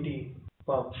low duty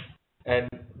pumps, and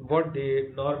what they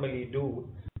normally do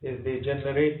is they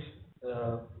generate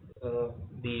uh, uh,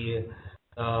 the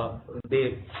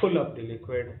they pull up the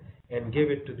liquid and give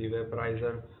it to the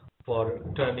vaporizer for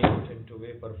turning it into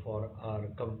vapor for our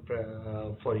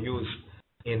for use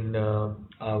in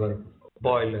our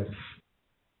boilers.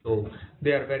 So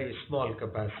they are very small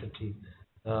capacity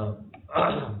uh,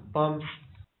 pumps.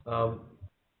 Um,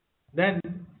 then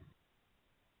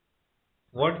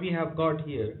what we have got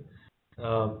here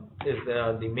is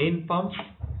the main pumps.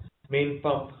 Main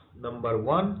pump number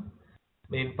 1,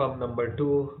 main pump number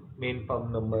 2, main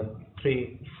pump number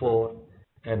 3, 4,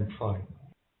 and 5.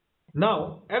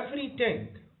 Now every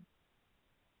tank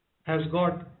has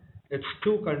got its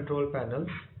two control panels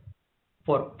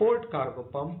for port cargo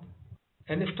pump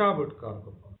and starboard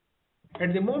cargo pump.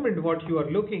 At the moment, what you are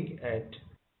looking at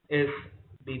is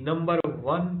the number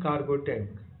 1 cargo tank.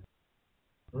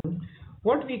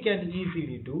 What we can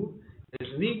easily do is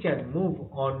we can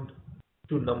move on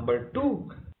to number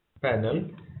 2 panel,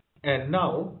 and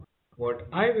now what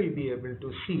I will be able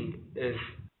to see is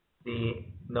the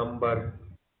number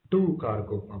 2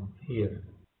 cargo pump here.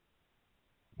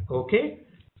 Okay,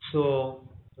 so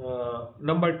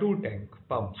number 2 tank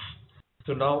pumps.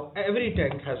 So now every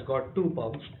tank has got 2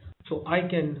 pumps, so I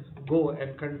can go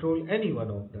and control any one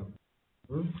of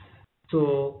them.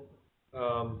 So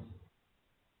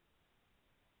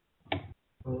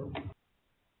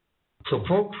so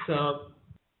folks,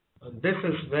 this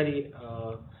is very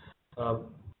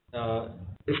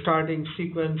starting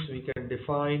sequence we can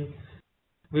define.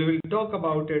 We will talk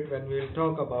about it when we will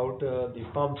talk about the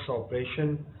pumps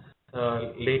operation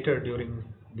later during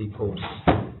the course.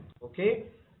 Okay,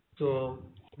 so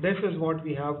this is what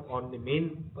we have on the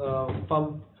main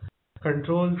pump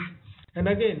controls, and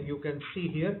again you can see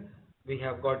here we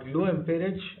have got low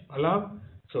amperage alarm.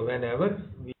 So whenever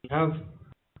we have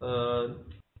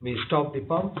we stop the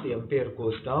pump, the ampere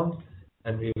goes down,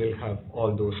 and we will have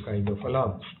all those kind of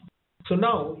alarms. So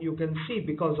now you can see,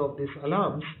 because of these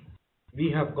alarms,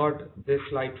 we have got this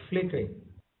light flickering.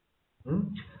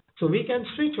 So we can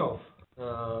switch off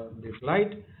this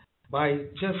light by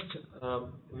just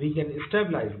we can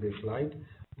stabilize this light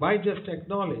by just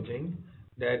acknowledging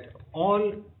that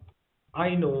all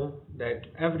I know that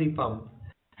every pump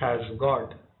has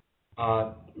got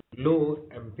a low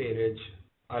amperage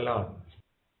alarm.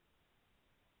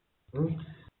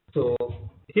 So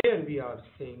here we are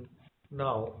saying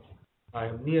now I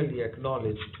have nearly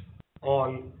acknowledged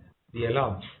all the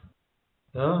alarms.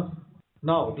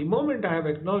 Now the moment I have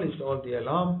acknowledged all the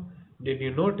alarm, did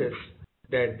you notice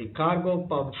that the cargo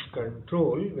pumps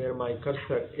control where my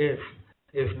cursor is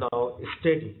now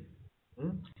steady,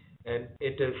 and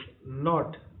it is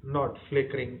not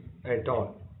flickering at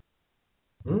all.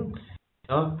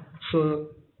 So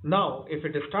now if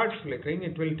it starts flickering,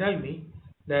 it will tell me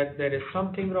that there is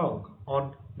something wrong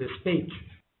on this page.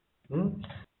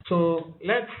 So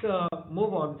let's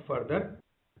move on further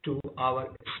to our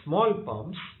small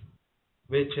pumps,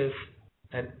 which is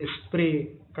an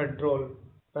spray control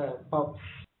pumps.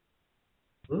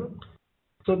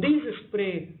 So these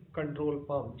spray control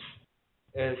pumps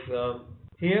is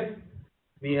here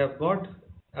we have got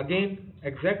again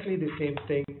exactly the same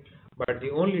thing, but the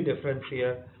only difference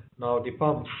here, now the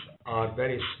pumps are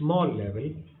very small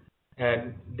level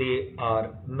and they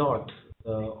are not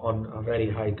on a very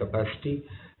high capacity,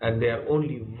 and there are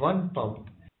only one pump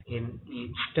in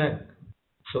each tank.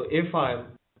 So if I am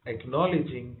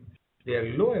acknowledging their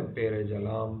low amperage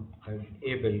alarm, I am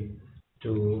able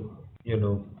to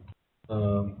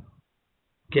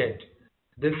get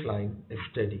this line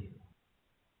steady.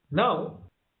 Now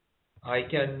I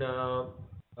can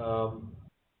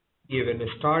even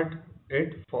start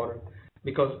it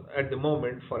because at the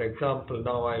moment, for example,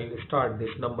 now I'll start this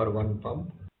number 1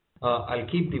 pump. I'll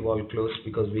keep the valve closed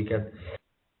because we can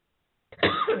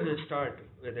start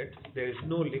with it. There is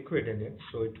no liquid in it,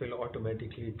 so it will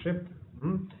automatically trip.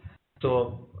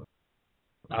 So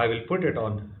I will put it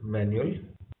on manual,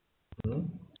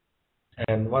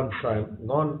 and once I've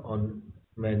gone on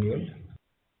manual,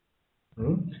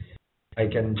 I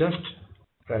can just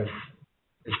press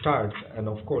start, and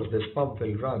of course this pump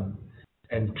will run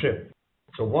and trip.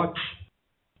 So watch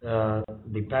the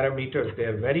parameters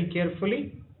there very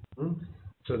carefully.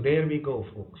 So there we go,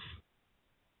 folks.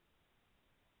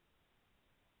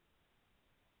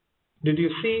 Did you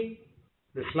see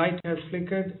this light has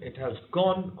flickered? It has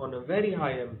gone on a very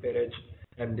high amperage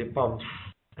and the pumps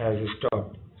has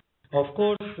stopped. Of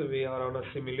course, we are on a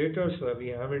simulator, so we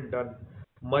haven't done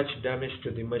much damage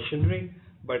to the machinery,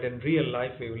 but in real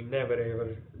life we will never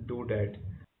ever do that,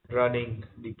 running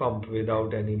the pump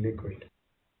without any liquid.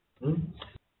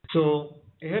 So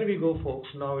here we go, folks.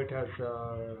 Now it has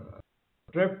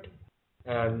tripped,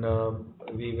 and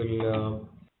we will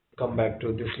come back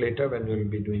to this later when we will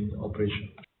be doing operation.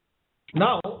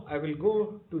 Now I will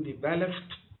go to the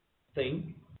ballast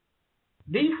thing.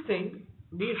 These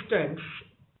tanks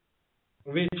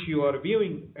which you are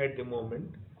viewing at the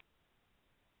moment,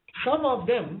 some of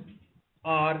them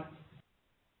are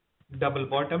double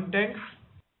bottom tanks,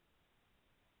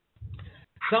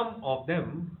 some of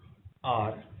them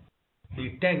are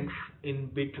the tanks in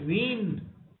between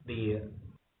the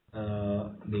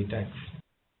tanks.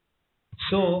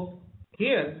 So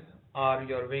here are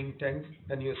your wing tanks,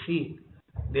 and you see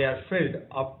they are filled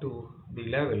up to the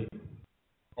level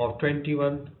of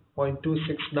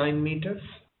 21.269 meters.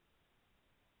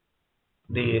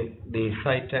 The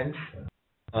side tanks,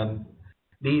 and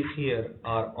these here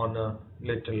are on a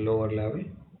little lower level.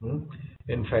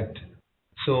 In fact,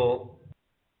 so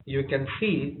you can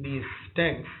see these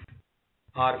tanks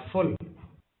are full.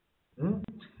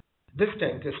 This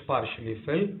tank is partially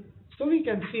filled, so we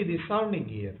can see the sounding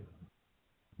here.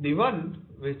 The one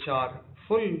which are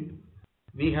full,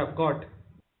 we have got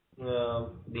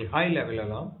the high level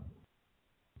alarm,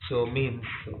 so means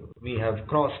we have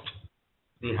crossed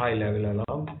the high level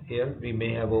alarm. Here we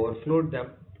may have overflowed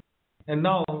them, and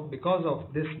now because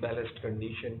of this ballast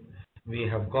condition we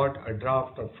have got a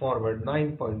draft of forward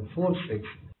 9.46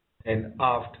 and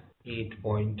aft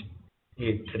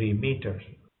 8.83 meters.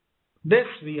 This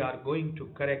we are going to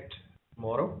correct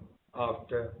tomorrow.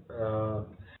 After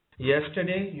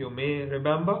yesterday, you may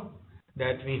remember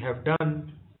that we have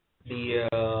done the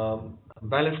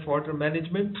ballast water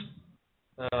management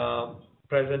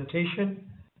presentation,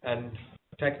 and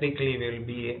technically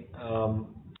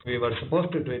we were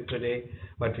supposed to do it today,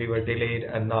 but we were delayed,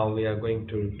 and now we are going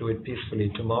to do it peacefully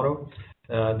tomorrow,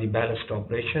 the ballast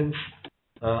operations,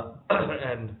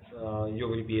 and you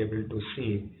will be able to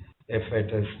see if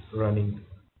it is running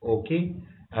okay,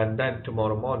 and then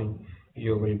tomorrow morning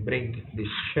you will bring the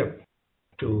ship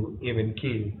to even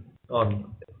keel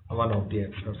on one of the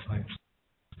exercises.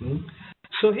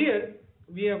 So here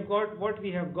we have got what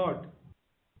we have got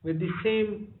with the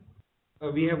same.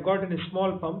 We have got in a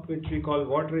small pump which we call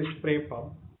water spray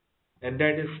pump, and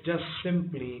that is just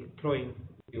simply throwing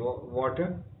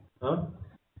water,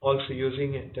 also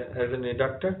using it as an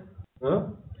eductor,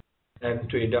 and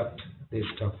to educt this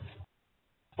stuff.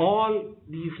 All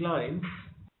these lines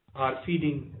are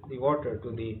feeding the water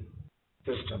to the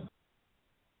system.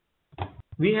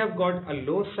 We have got a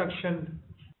low suction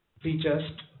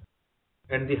pre-chest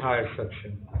and the higher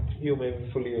suction. You may be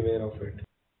fully aware of it.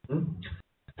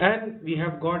 And we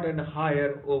have got a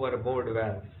higher overboard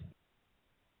valve.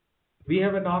 We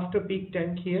have an after peak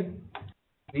tank here.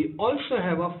 We also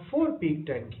have a fore peak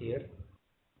tank here.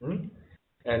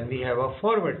 And we have a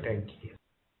forward tank here.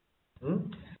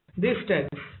 These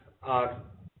tanks are,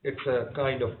 it's a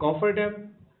kind of cofferdam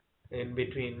in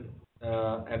between,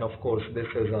 and of course this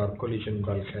is our collision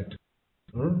bulkhead.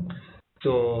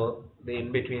 So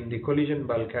in between the collision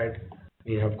bulkhead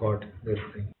we have got this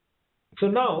thing. So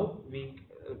now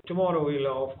tomorrow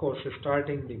we'll of course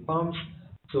starting the pumps.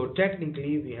 So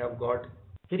technically we have got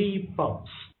 3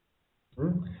 pumps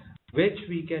which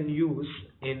we can use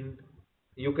in,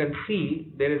 you can see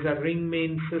there is a ring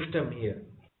main system here.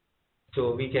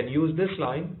 So we can use this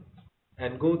line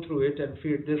and go through it and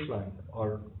feed this line,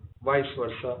 or vice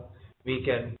versa. We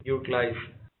can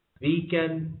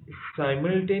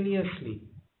simultaneously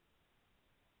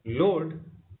load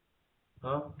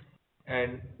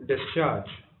and discharge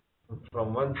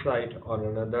from one side or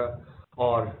another,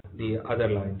 or the other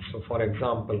line. So for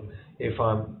example, if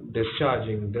I'm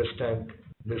discharging this tank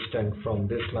from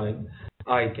this line,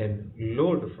 I can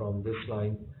load from this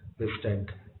line, this tank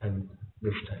and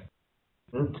this tank,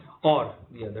 or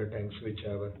the other tanks,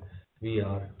 whichever we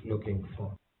are looking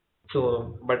for.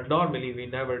 So, but normally we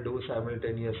never do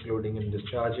simultaneous loading and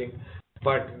discharging,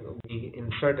 but in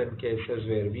certain cases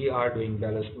where we are doing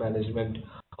ballast management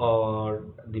or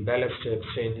the ballast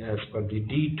exchange as per the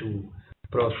D2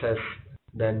 process,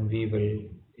 then we will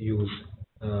use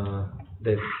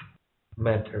this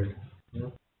method.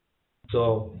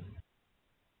 So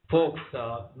folks,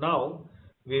 now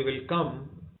we will come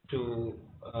to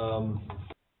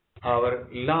our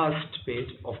last page.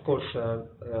 Of course,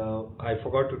 I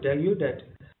forgot to tell you that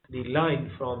the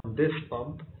line from this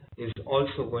pump is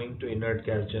also going to inert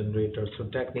gas generator. So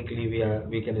technically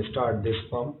we can start this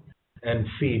pump and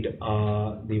feed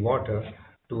the water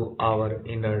to our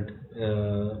inert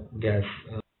gas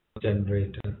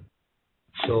generator.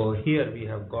 So here we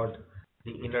have got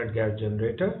the inert gas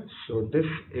generator. So this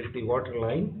is the water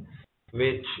line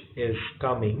which is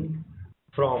coming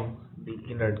from the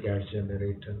inert gas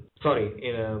generator. Sorry,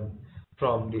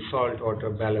 from the saltwater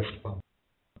ballast pump.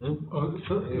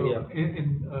 Yeah.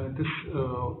 In this,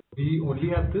 we only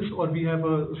have this, or we have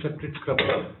a separate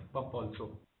scrubber pump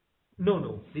also?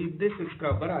 No. This is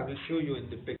scrubber. I will show you in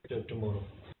the picture tomorrow.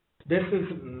 This is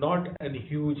not a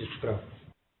huge scrub.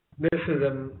 This is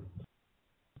a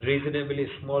reasonably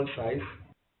small size,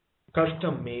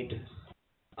 custom-made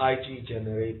IG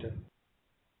generator.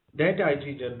 That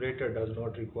IG generator does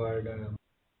not require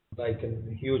like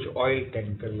a huge oil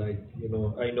tanker. Like,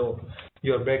 I know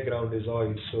your background is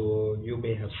oil, so you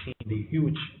may have seen the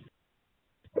huge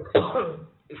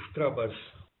scrubbers.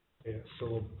 Yeah,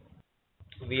 so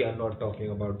we are not talking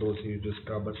about those huge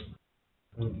scrubbers.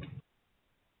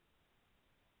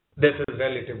 This is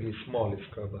relatively small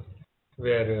scrubber,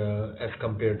 where as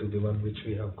compared to the one which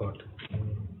we have got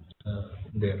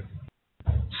there.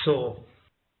 So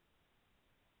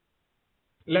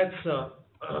let's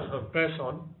press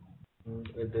on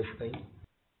with this thing,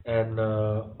 and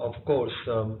of course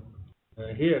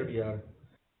here we are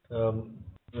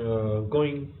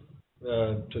going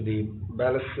to the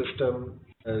ballast system.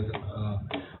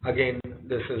 Again,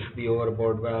 this is the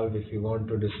overboard valve if you want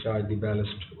to discharge the ballast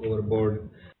overboard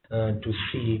to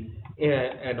sea,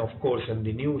 and of course in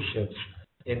the new ships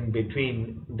in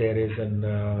between there is an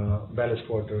ballast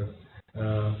water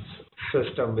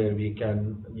system where we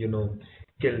can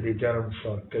kill the germs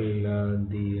or kill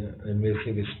the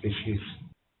invasive species.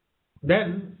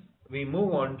 Then we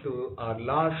move on to our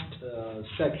last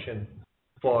section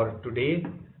for today,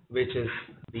 which is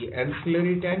the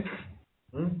ancillary tanks.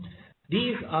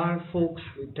 These are, folks,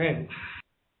 tanks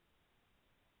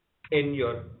in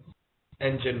your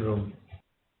engine room.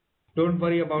 Don't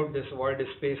worry about this void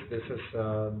space. This is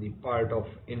the part of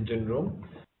engine room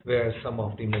where some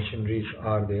of the machineries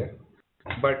are there.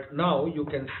 But now you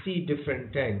can see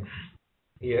different tanks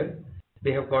here.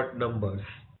 They have got numbers.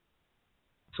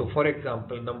 So for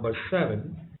example, number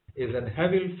 7 is an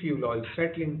heavy fuel oil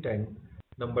settling tank.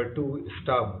 Number 2 is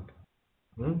starboard.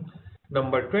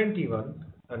 Number 21,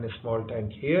 and a small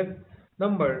tank here.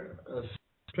 Number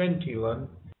 21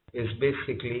 is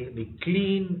basically the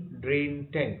clean drain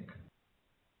tank,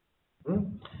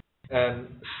 and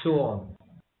so on.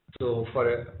 So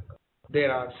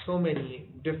there are so many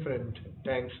different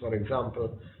tanks. For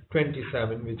example,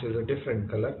 27, which is a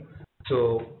different color,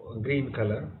 so green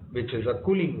color, which is a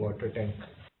cooling water tank.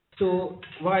 So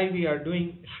why we are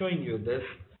showing you this?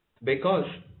 Because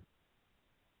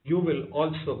you will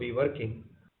also be working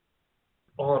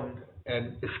on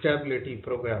an stability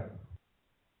program.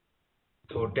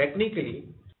 So technically,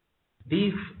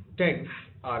 these tanks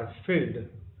are filled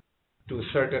to a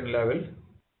certain level,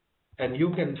 and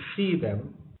you can see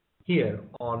them here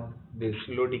on this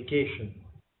loadicator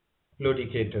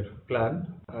plan.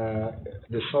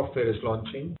 The software is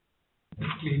launching. This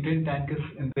clean tank is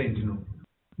in the engine room.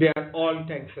 They are all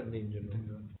tanks in the engine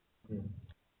room.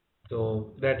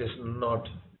 So that is not.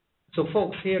 So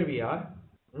folks, here we are.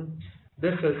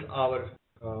 This is our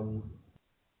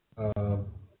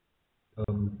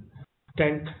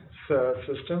tank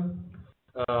system.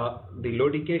 The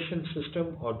loadication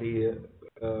system, or the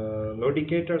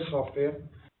loadicator software,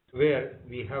 where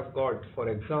we have got, for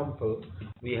example,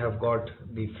 we have got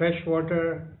the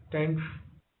freshwater tanks.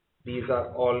 These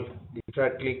are all the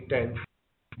throttling tanks,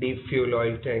 deep fuel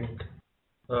oil tank,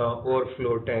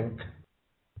 overflow tank,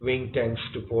 wing tanks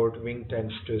to port, wing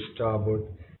tanks to starboard,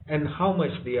 and how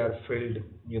much they are filled.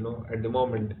 At the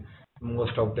moment,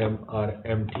 most of them are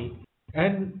empty,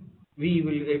 and we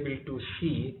will be able to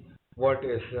see what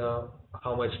is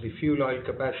how much the fuel oil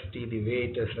capacity, the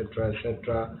weight,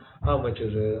 etc., how much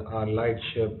is our light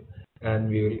ship, and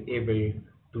we will be able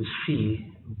to see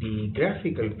the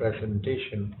graphical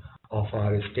presentation of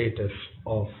our status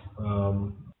of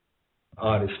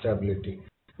our stability.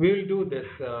 We will do this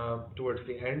towards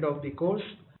the end of the course,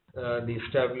 the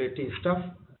stability stuff.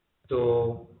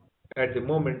 So at the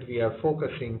moment we are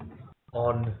focusing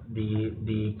on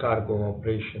the cargo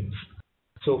operations.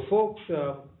 So folks,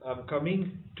 I'm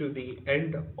coming to the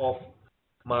end of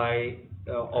my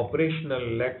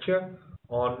operational lecture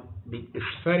on the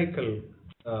spherical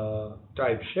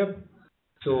type ship.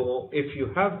 So if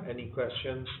you have any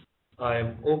questions, I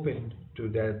am open to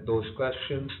those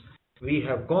questions. We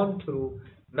have gone through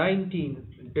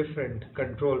 19 different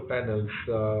control panels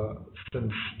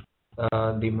since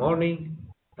the morning,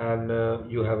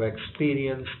 and you have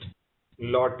experienced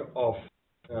lot of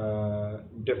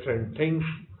different things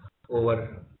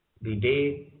over the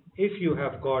day. If you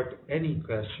have got any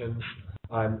questions,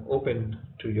 I'm open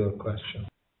to your questions.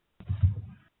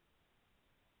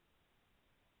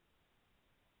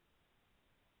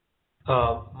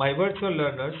 My virtual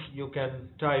learners, you can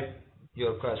type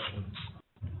your questions.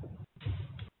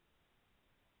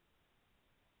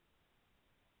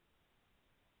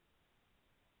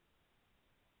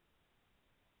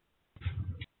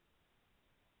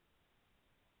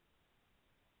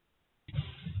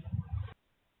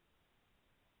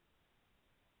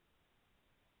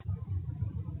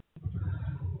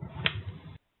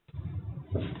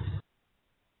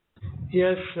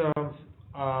 Yes,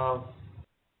 uh,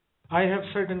 I have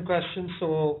certain questions,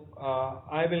 so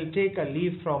I will take a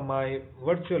leave from my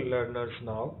virtual learners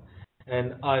now,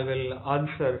 and I will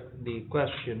answer the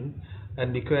question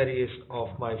and the queries of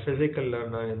my physical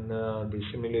learner in the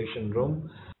simulation room.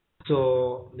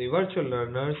 So the virtual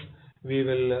learners, we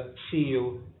will see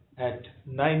you at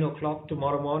 9 o'clock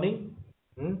tomorrow morning.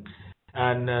 Hmm?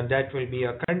 And that will be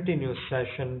a continuous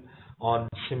session on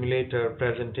simulator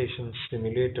presentations,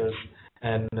 simulators,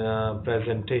 and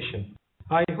presentation.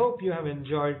 I hope you have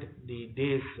enjoyed the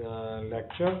day's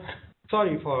lecture.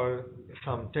 Sorry for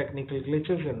some technical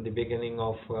glitches in the beginning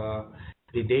of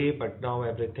the day, but now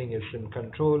everything is in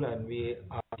control and we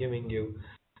are giving you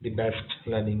the best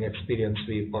learning experience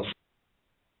we possibly.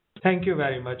 Thank you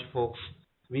very much, folks.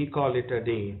 We call it a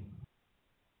day.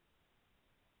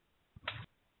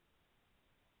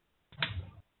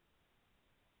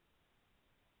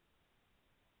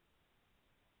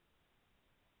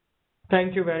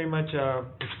 Thank you very much,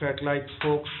 Spotlights,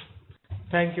 folks.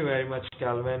 Thank you very much,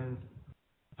 Calvin.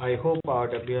 I hope our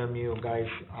WMU guys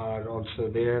are also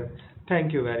there.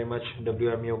 Thank you very much,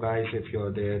 WMU guys, if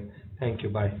you're there. Thank you.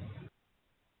 Bye.